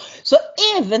reda på. Så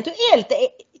eventuellt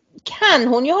kan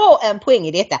hon ju ha en poäng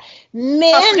i detta.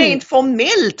 Men fast rent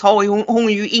formellt har hon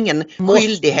ju ingen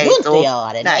skyldighet att inte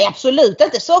göra det. Nej, absolut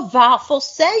inte. Så varför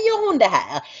säger hon det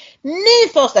här? Min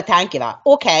första tanke var,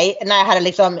 när jag hade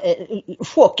liksom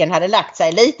chocken hade lagt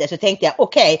sig lite så tänkte jag,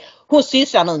 hon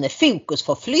sysslar nu med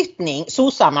fokusförflyttning,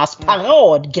 sossarnas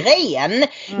paradgren.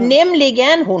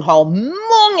 Nämligen, hon har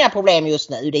många problem just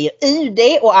nu. Det är ju UD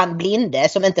och Ann Blinde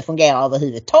som inte fungerar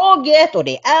överhuvudtaget och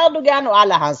det är Erdogan och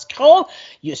alla hans krav.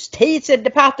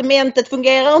 Justitiedepartementet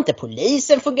fungerar inte,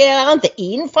 polisen fungerar inte,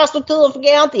 infrastrukturen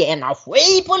fungerar inte,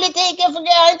 energipolitiken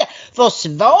fungerar inte,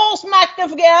 försvarsmakten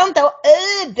fungerar inte och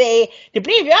ÖB, det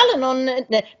blev ju aldrig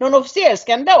någon officiell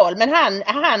skandal men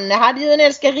han hade ju en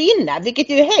älskarinna vilket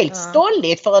ju är helt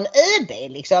stolligt för en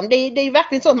ÖB liksom. Det är ju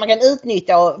verkligen sånt man kan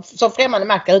utnyttja och, som främmande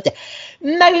makt ute.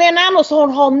 Magdalena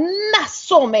Andersson har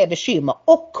massor med bekymmer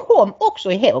och kom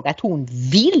också ihåg att hon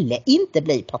ville inte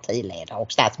bli partiledare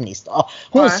och statsminister.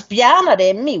 Hon spjärnade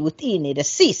emot in i det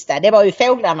sista. Det var ju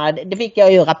fåglarna, det fick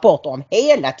jag ju rapporter om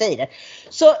hela tiden.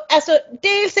 Så alltså,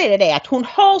 dels är det att hon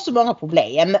har så många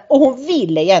problem och hon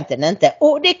vill egentligen inte.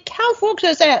 Och det kanske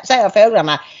också säger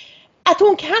fåglarna att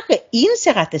hon kanske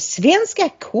inser att det svenska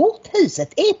korthuset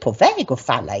är på väg att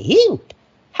falla ihop.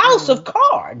 House of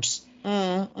Cards.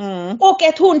 Och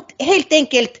att hon helt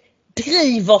enkelt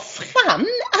driver fram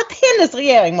att hennes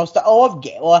regering måste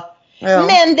avgå. Ja.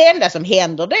 Men det enda som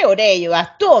händer då, det är ju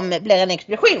att de blir en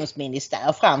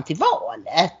expeditionsminister fram till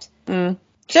valet.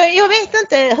 Så jag vet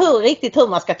inte hur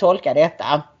man ska tolka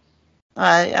detta.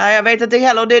 Nej, jag vet inte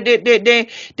heller.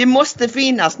 Det måste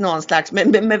finnas någon slags,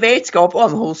 med vetskap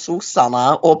om hur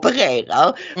sossarna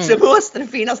opererar, så måste det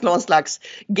finnas någon slags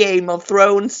Game of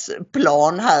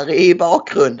Thrones-plan här i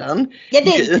bakgrunden. Ja,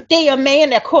 det jag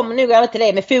menar, jag kommer nog över till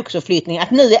det med fokusförflyttning,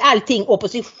 att nu är allting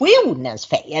oppositionens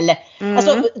fel.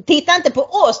 Alltså, titta inte på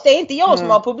oss, det är inte jag som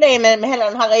har problem med hela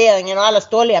den här regeringen och alla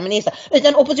stolliga ministrar,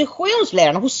 utan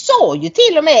oppositionsledarna. Hon sa ju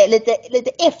till och med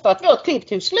lite efter att vårt klipp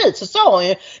tog slut, så sa hon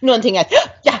ju någonting att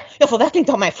jag får verkligen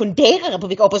ta mig funderare på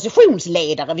vilka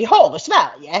oppositionsledare vi har i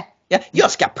Sverige. Ja,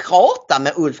 jag ska prata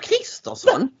med Ulf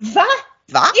Kristersson. Va?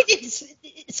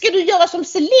 Ska du göra som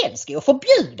Zelensky och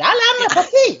förbjuda alla andra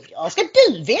partier? Ska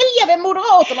du välja vem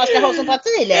Moderaterna ska ha som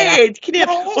partiledare? Helt knäpp.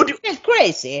 Helt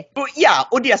crazy.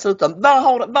 Och dessutom, vad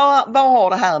har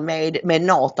det här med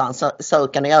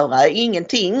NATO-ansökan att göra?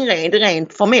 Ingenting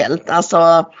rent formellt.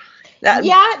 Alltså...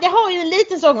 Ja, det har ju en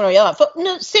liten sak att göra. För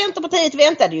nu, Centerpartiet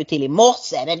väntade ju till i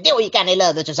morse. Då gick han i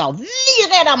lövet och sa, vi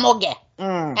räddar Mogge.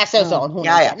 Så sa hon.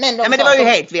 Men det var ju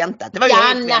helt väntat.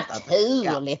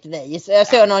 Naturligtvis. Jag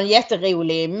såg någon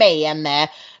jätterolig meme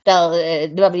där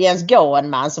det var väl Jens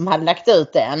Gahnman som hade lagt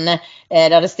ut den.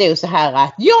 Där det stod så här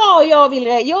att jag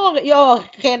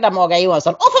räddar Morgan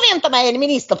Johansson och förväntar mig en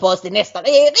ministerpost i nästa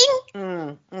regering.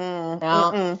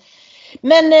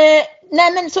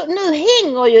 Men så nu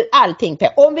hänger ju allting på.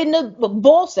 Om vi nu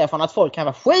bortser från att folk kan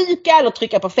vara sjuka eller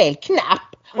trycka på fel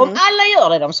knapp. Om alla gör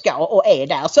det de ska och är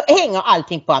där, så hänger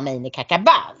allting på Amineh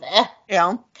Kakabaveh.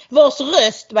 Ja. Vars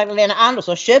röst Magdalena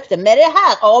Andersson köpte med det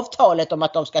här avtalet om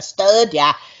att de ska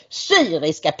stödja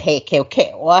syriska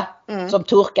PKK. Som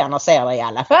turkarna ser det i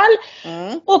alla fall.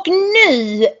 Och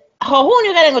nu har hon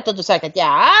ju redan gått ut och sagt att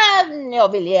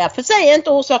jag vill för sig inte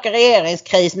orsaka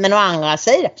regeringskris, men å andra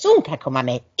sidan så hon kan komma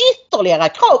med ytterligare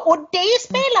krav, och det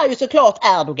spelar ju såklart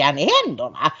Erdogan i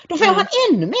händerna. Då får han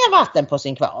ännu mer vatten på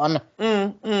sin kvarn.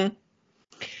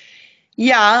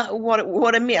 Ja,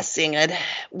 what a mess, Ingrid.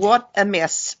 What a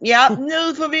mess. Ja,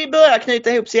 nu får vi börja knyta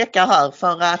ihop säckar här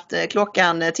för att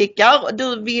klockan tickar.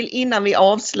 Du vill innan vi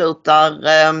avslutar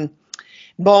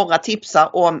bara tipsa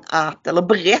om eller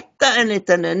berätta en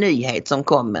liten nyhet som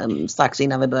kom strax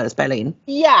innan vi började spela in.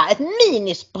 Ja, ett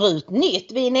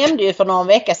minisprutnytt. Vi nämnde ju för några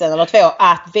veckor sedan eller 2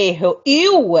 att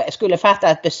WHO skulle fatta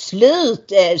ett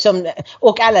beslut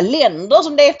och alla länder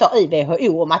som deltar i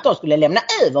WHO om att de skulle lämna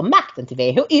över makten till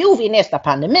WHO vid nästa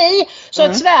pandemi. Så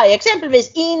att Sverige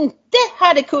exempelvis inte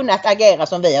hade kunnat agera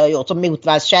som vi har gjort, som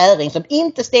Motvalls Käring, som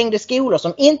inte stängde skolor,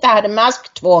 som inte hade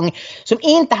masktvång, som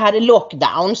inte hade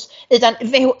lockdowns, utan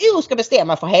WHO ska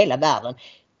bestämma för hela världen.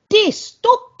 Det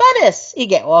stoppades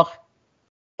igår.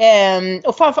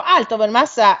 Och framförallt av en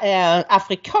massa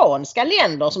afrikanska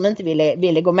länder som inte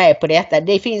ville gå med på detta.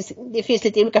 Det finns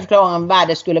lite olika förklaringar om vad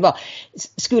det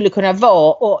skulle kunna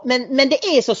vara. Men det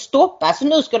är så stoppat, så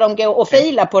nu ska de gå och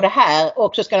fila på det här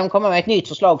och så ska de komma med ett nytt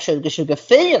förslag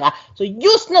 2024. Så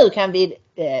just nu kan vi,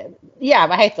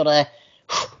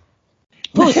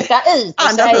 pusta ut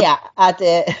och säga att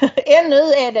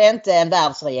ännu är det inte en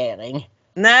världsregering.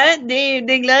 Nej, det är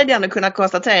glädjande att kunna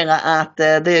konstatera att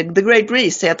the Great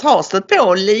Reset har stött på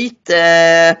har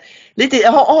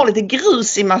lite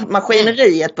grus i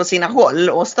maskineriet på sina håll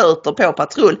och stöter på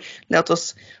patrull. Låt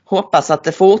oss hoppas att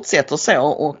det fortsätter så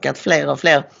och att fler och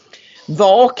fler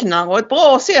vaknar. Och ett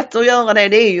bra sätt att göra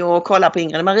det är ju att kolla på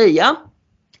Ingrid Maria.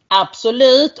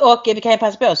 Absolut, och vi kan ju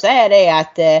passa på att säga det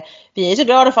att vi är så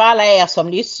glada för alla er som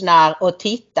lyssnar och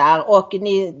tittar, och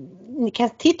ni kan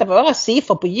titta på våra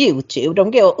siffror på YouTube.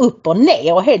 De går upp och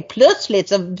ner, och helt plötsligt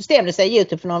så bestämde sig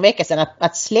YouTube för några veckor sedan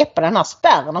att släppa den här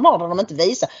spärren de har där de inte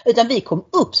visar, utan vi kom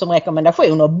upp som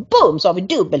rekommendation och boom så har vi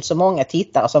dubbelt så många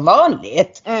tittare som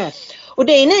vanligt. Och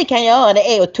det ni kan göra,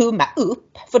 det är att tumma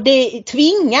upp, för det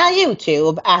tvingar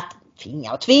YouTube att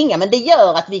tvinga, men det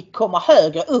gör att vi kommer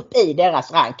högre upp i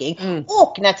deras ranking.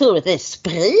 Och naturligtvis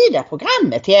sprida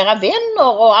programmet till era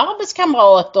vänner och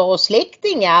arbetskamrater och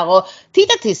släktingar och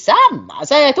titta tillsammans.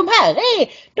 Säga att de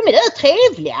är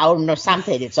trevliga och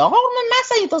samtidigt så har de en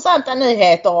massa intressanta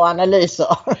nyheter och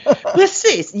analyser.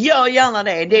 Precis, gör gärna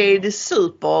det. Det är det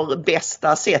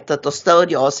superbästa sättet att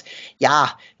stödja oss. Ja,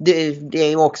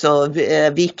 det är också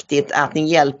viktigt att ni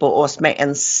hjälper oss med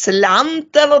en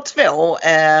slant eller två.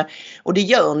 Och det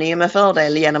gör ni med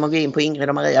fördel genom att gå in på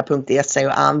ingridomaria.se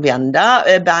och använda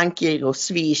bankgiro,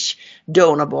 Swish,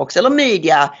 Donorbox eller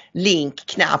media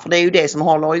link-knapp. För det är ju det som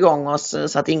håller igång oss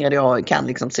så att Ingrid och jag kan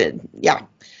liksom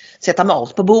sätta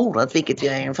mat på bordet, vilket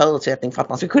är en förutsättning för att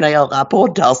man ska kunna göra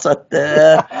poddar.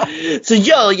 Så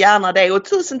gör gärna det. Och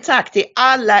tusen tack till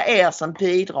alla er som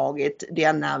bidragit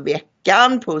denna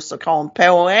veckan. Puss och kram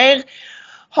på er.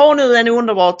 Ha nu en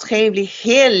underbar trevlig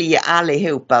helg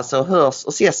allihopa, så hörs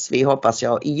och ses vi, hoppas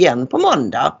jag, igen på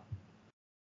måndag.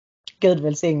 Gud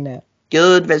välsigne.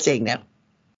 Gud välsigne.